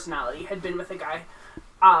ice personality had been with a guy,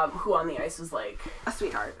 who on the ice was like A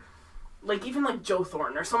sweetheart. even like Joe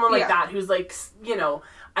Thornton or someone like Yeah. that who's like you know,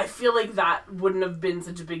 I feel like that wouldn't have been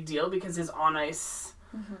such a big deal because his on ice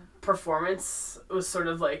performance was sort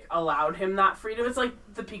of like allowed him that freedom. It's like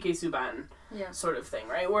the PK Subban Yeah. sort of thing,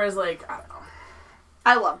 right? Whereas like I don't know.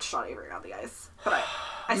 I loved Sean Avery on the ice, but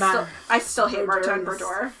I still hate Martin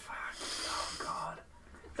Brodeur. Oh god.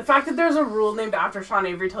 The fact that there's a rule named after Sean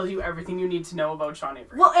Avery tells you everything you need to know about Sean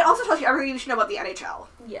Avery. Well, it also tells you everything you should know about the NHL.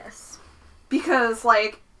 Yes. Because,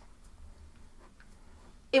 like,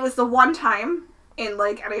 it was the one time in,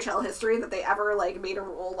 like, NHL history that they ever, like, made a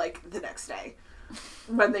rule, like, the next day.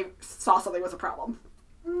 When they saw something was a problem.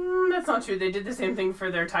 That's not true. They did the same thing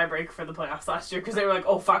for their tiebreak for the playoffs last year because they were like,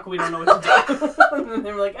 oh fuck, we don't know what to do. And then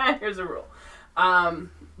they were like, here's a rule.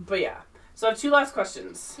 But yeah. So I have two last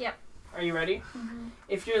questions. Yep. Are you ready? Mm-hmm.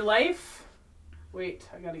 If your life... Wait,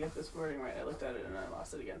 I gotta get this wording right. I looked at it and I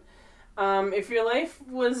lost it again. If your life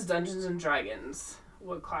was Dungeons and Dragons,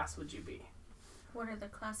 what class would you be? What are the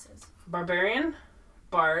classes? Barbarian,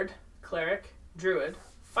 Bard, Cleric, Druid,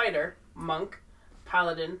 Fighter, Monk,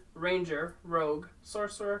 Paladin, Ranger, Rogue,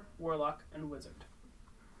 Sorcerer, Warlock, and Wizard.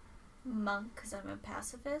 Monk, because I'm a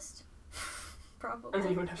pacifist. And then you Probably.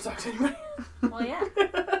 wouldn't have to talk to anybody. Well,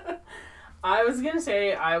 yeah. I was gonna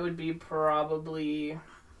say I would be probably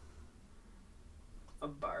a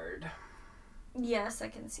Bard. Yes, I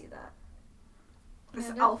can see that. Is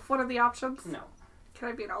Yeah, elf one of the options? No. Can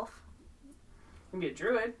I be an elf? I can be a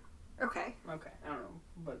Druid. Okay. Okay, I don't know,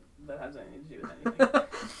 but that has anything to do with anything.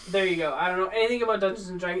 There you go. I don't know anything about Dungeons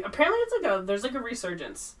and Dragons. Apparently, there's like a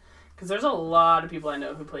resurgence because there's a lot of people I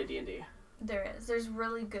know who play D&D. There is. There's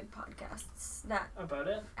really good podcasts that About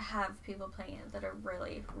it. have people playing it that are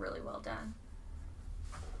really, really well done.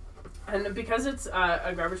 And because it's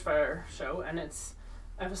a Garbage Fire show and it's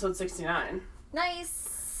episode 69,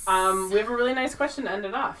 Nice. we have a really nice question to end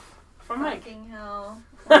it off from Mike. Fucking hell.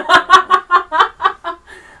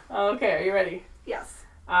 Okay, are you ready? Yes.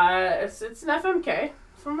 It's an FMK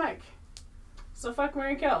from Mike. So fuck,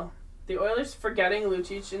 marry, kill. The Oilers forgetting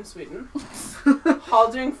Lucic in Sweden.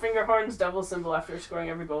 Hall doing finger horns double symbol after scoring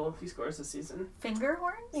every goal he scores this season. Finger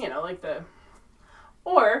horns? You know, like the...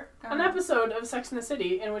 Or an episode of Sex and the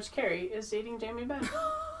City in which Carrie is dating Jamie Benn.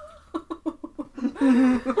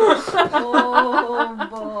 Oh,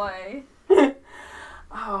 boy.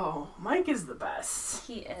 Oh, Mike is the best.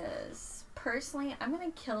 He is. Personally, I'm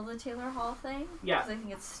going to kill the Taylor Hall thing. Yeah. Because I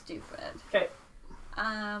think it's stupid. Okay.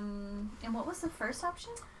 And what was the first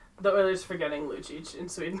option? The Oilers forgetting Lucic in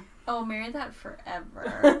Sweden. Oh, marry that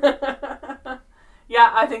forever. Yeah,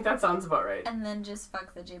 I think that sounds about right. And then just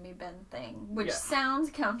fuck the Jimmy Ben thing, which Yeah. sounds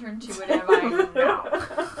counterintuitive, I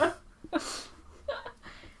know.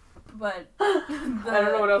 But I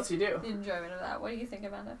don't know what else you do. the enjoyment of that. What do you think,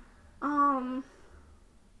 Amanda?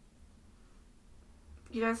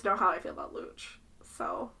 You guys know how I feel about Luch,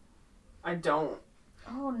 so. I don't.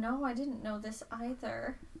 Oh no, I didn't know this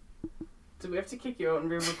either. Do we have to kick you out and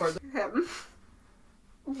re-record this? Him.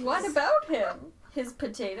 What about him? His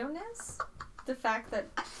potato-ness? The fact that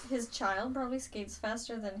his child probably skates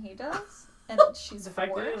faster than he does? And she's The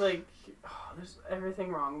fact four? that, like, there's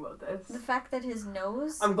everything wrong about this. The fact that his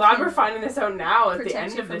nose... I'm glad can we're finding this out now at the protect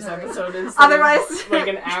end you of from this the rain. episode instead Otherwise, of, like,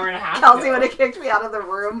 an hour and a half Kelsey ago. would have kicked me out of the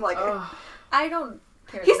room. Like, Ugh. I don't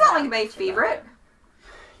care. he's not that like my much about favorite, him.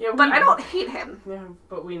 Yeah, but I don't hate him. Yeah,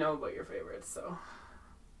 but we know about your favorites, so.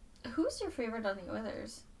 Who's your favorite on the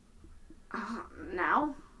Oilers?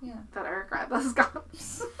 Now Yeah. that Eric Raba's gone.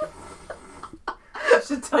 I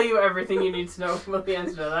should tell you everything you need to know about the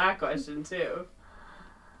answer to that question, too.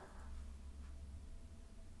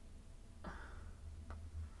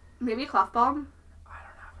 Maybe Clothbaum I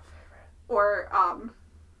don't have a favorite. or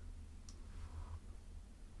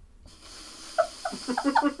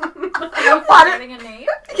Are you getting a name?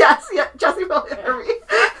 Yes, yeah, Jessie Williams.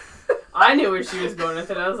 I knew where she was going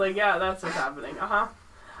with it. I was like, yeah, that's what's happening. Uh-huh.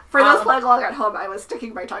 For those playing along at home, I was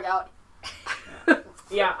sticking my tongue out.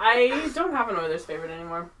 Yeah, I don't have an Oilers favorite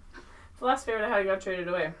anymore. The last favorite I had got traded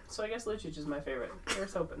away. So I guess Lucic is my favorite.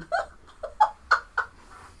 Here's hoping.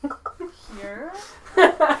 Pure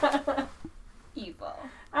evil.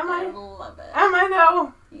 Am I I? love it. Am I,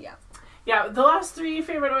 though? Yeah. Yeah, the last three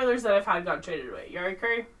favorite Oilers that I've had got traded away. Yari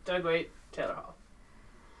Curry, Doug Weight, Taylor Hall.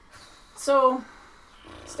 So,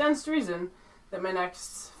 stands to reason that my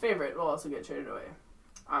next favorite will also get traded away.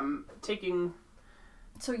 I'm taking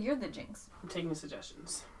So you're the jinx.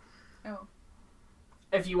 suggestions. Oh.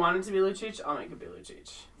 If you want it to be Lucic, I'll make it be Lucic.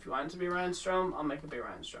 If you want it to be Ryan Strome, I'll make it be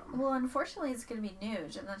Ryan Strome. Well, unfortunately, it's going to be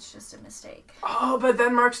Nuge, and that's just a mistake. Oh, but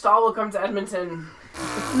then Mark Stahl will come to Edmonton.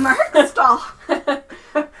 Mark Stahl.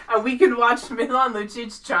 And we can watch Milan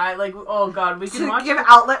Lucic try, like, oh god, we can To watch... give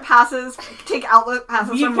outlet passes, take outlet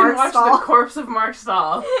passes We from can Mark watch Stahl. the corpse of Mark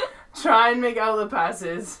Stahl try and make outlet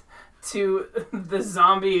passes to the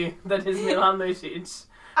zombie that is Milan Lucic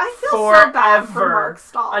I feel so bad for forever Mark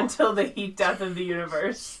Stahl. until the heat death of the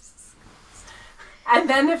universe. And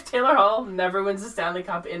then if Taylor Hall never wins the Stanley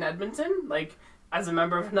Cup in Edmonton, like, as a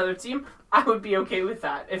member of another team, I would be okay with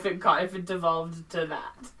that if it devolved to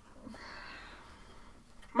that.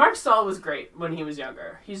 Mark Stahl was great when he was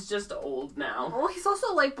younger. He's just old now. Well, he's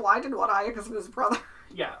also, like, blind in one eye because of his brother.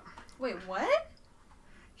 Yeah. Wait, what?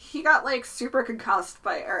 He got, like, super concussed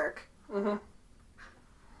by Eric. Mm-hmm.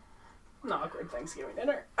 An awkward Thanksgiving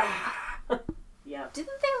dinner. Yeah.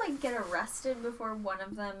 Didn't they, like, get arrested before one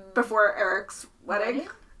of them... Before Eric's wedding?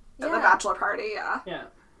 Yeah. At the bachelor party, yeah. Yeah.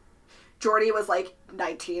 Jordy was, like,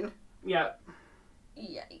 19. Yeah.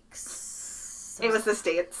 Yikes. It was the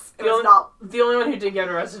States. It The was only- not... The only one who didn't get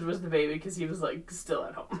arrested was the baby because he was, like, still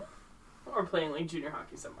at home. Or playing, like, junior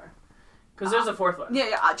hockey somewhere. Because there's a fourth one.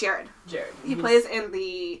 Yeah, Jared. Jared. He plays in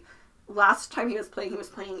the... Last time he was playing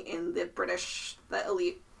in the British, the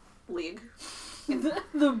Elite League.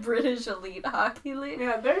 the British Elite Hockey League?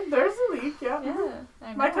 Yeah, there's a league, yeah. Yeah,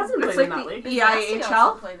 I know. My cousin It's played like in that the league. His Nasty EIHL?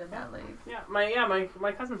 also played in that league. Yeah,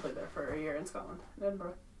 my cousin played there for a year in Scotland, in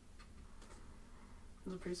Edinburgh. It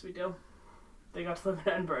was a pretty sweet deal. They got to live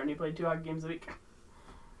in Edinburgh and he played 2 hockey games a week.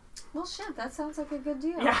 Well, shit, that sounds like a good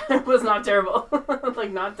deal. Yeah, it was not terrible.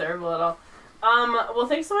 Like, not terrible at all. Well,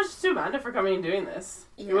 thanks so much to Amanda for coming and doing this.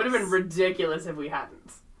 Yes. It would have been ridiculous if we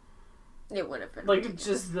hadn't. It would have been Like, ridiculous.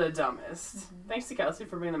 just the dumbest. Thanks to Kelsey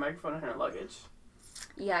for bringing the microphone in her luggage.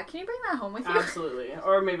 Yeah, can you bring that home with you? Absolutely.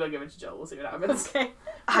 Or maybe I'll give it to Jill. We'll see what happens. Okay.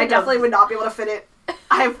 I definitely would not be able to fit it.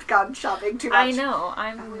 I've gone shopping too much. I know.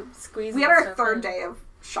 I'm squeezing. We had our stuff third in. day of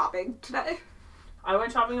shopping today. I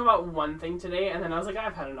went shopping about one thing today, and then I was like,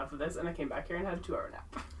 I've had enough of this, and I came back here and had a 2-hour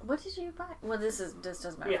nap. What did you buy? Well, this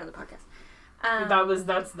doesn't matter Yeah. for the podcast.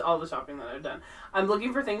 That's all the shopping that I've done. I'm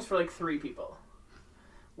looking for things for like 3 people.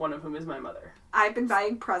 One of whom is my mother. I've been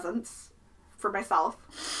buying presents for myself.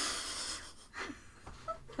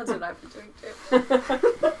 That's what I've been doing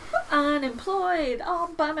too. Unemployed. I'll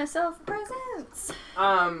buy myself presents.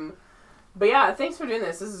 But yeah, thanks for doing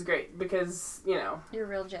this. This is great because, you know, You're a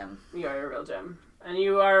real gem. you are a real gem. And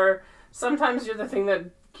you are, sometimes you're the thing that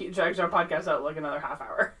drags our podcast out like another half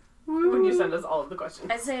hour when you send us all of the questions.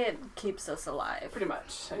 I say it keeps us alive. Pretty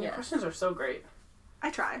much. And your Yes. questions are so great. I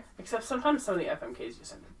try. Except sometimes some of the FMKs you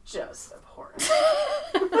send are just abhorrent.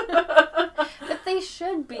 But they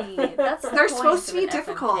should be. That's the They're point supposed to of be an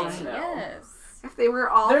difficult. FMK. I know. Yes. If they were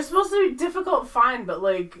all They're supposed to be difficult, fine, but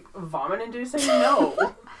like vomit-inducing,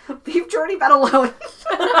 no. leave Jordy Bed alone.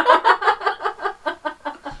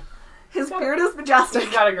 His beard is majestic.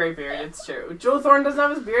 He's got a great beard, it's true. Joe Thorne doesn't have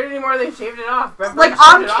his beard anymore, they shaved it off. Brett Like, Burns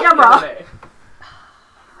shaved on it off the camera. other day.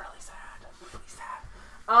 Really sad. Really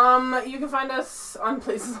sad. You can find us on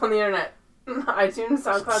places on the internet. iTunes,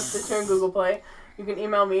 SoundCloud, Stitcher, and Google Play. You can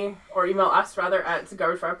email me, or email us rather, at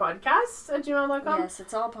garbagefirepodcast@gmail.com. Yes,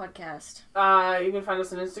 it's all podcast. You can find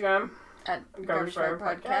us on Instagram, At Garbage Fire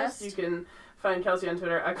Podcast. You can find Kelsey on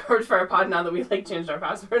Twitter at Garbage Fire Pod now that we changed our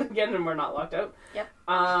password again and we're not locked out. Yep.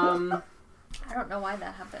 I I don't know why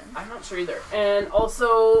that happened. I'm not sure either. And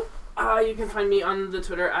also, you can find me on the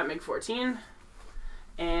Twitter at Mig14.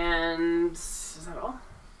 And is that all?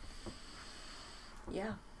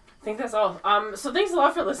 Yeah. I think that's all. So thanks a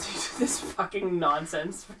lot for listening to this fucking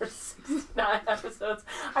nonsense for 69 episodes.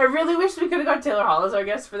 I really wish we could have got Taylor Hall as our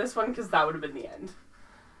guest for this one because that would have been the end.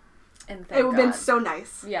 And It thank would have been God. so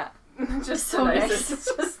nice. Yeah. Just So the nice.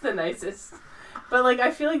 nicest. Just the nicest. But like,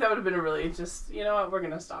 I feel like that would have been a really just, you know what, we're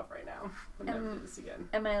gonna stop right now. We'll never do this again.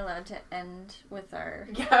 Am I allowed to end with our...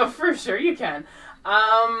 Yeah, for sure you can.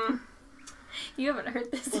 You haven't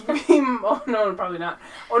heard this yet. Oh no, probably not.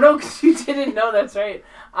 Oh no, because you didn't know, that's right.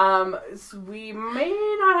 So we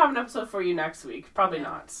may not have an episode for you next week. Probably Yeah.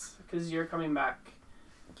 not. Because you're coming back.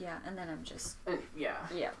 Yeah, and then I'm just... And yeah.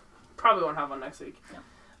 Yeah. Probably won't have one next week. No.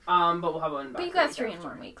 But we'll have one back. But you the got week 3 in after.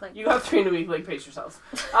 1 week. Like, You got 3 in a week, like, pace yourselves.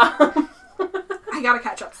 I gotta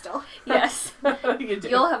catch up still. yes. You do.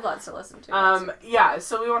 You'll have lots to listen to. Yeah,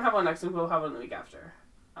 so we won't have one next week, we'll have one the week after.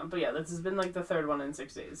 But yeah, this has been like the 3rd one in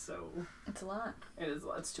 6 days, so It's a lot. it is,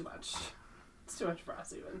 it's too much. It's too much for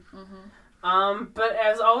us even. Mm-hmm. But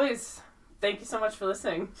as always, thank you so much for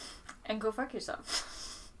listening. And go fuck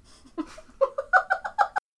yourself.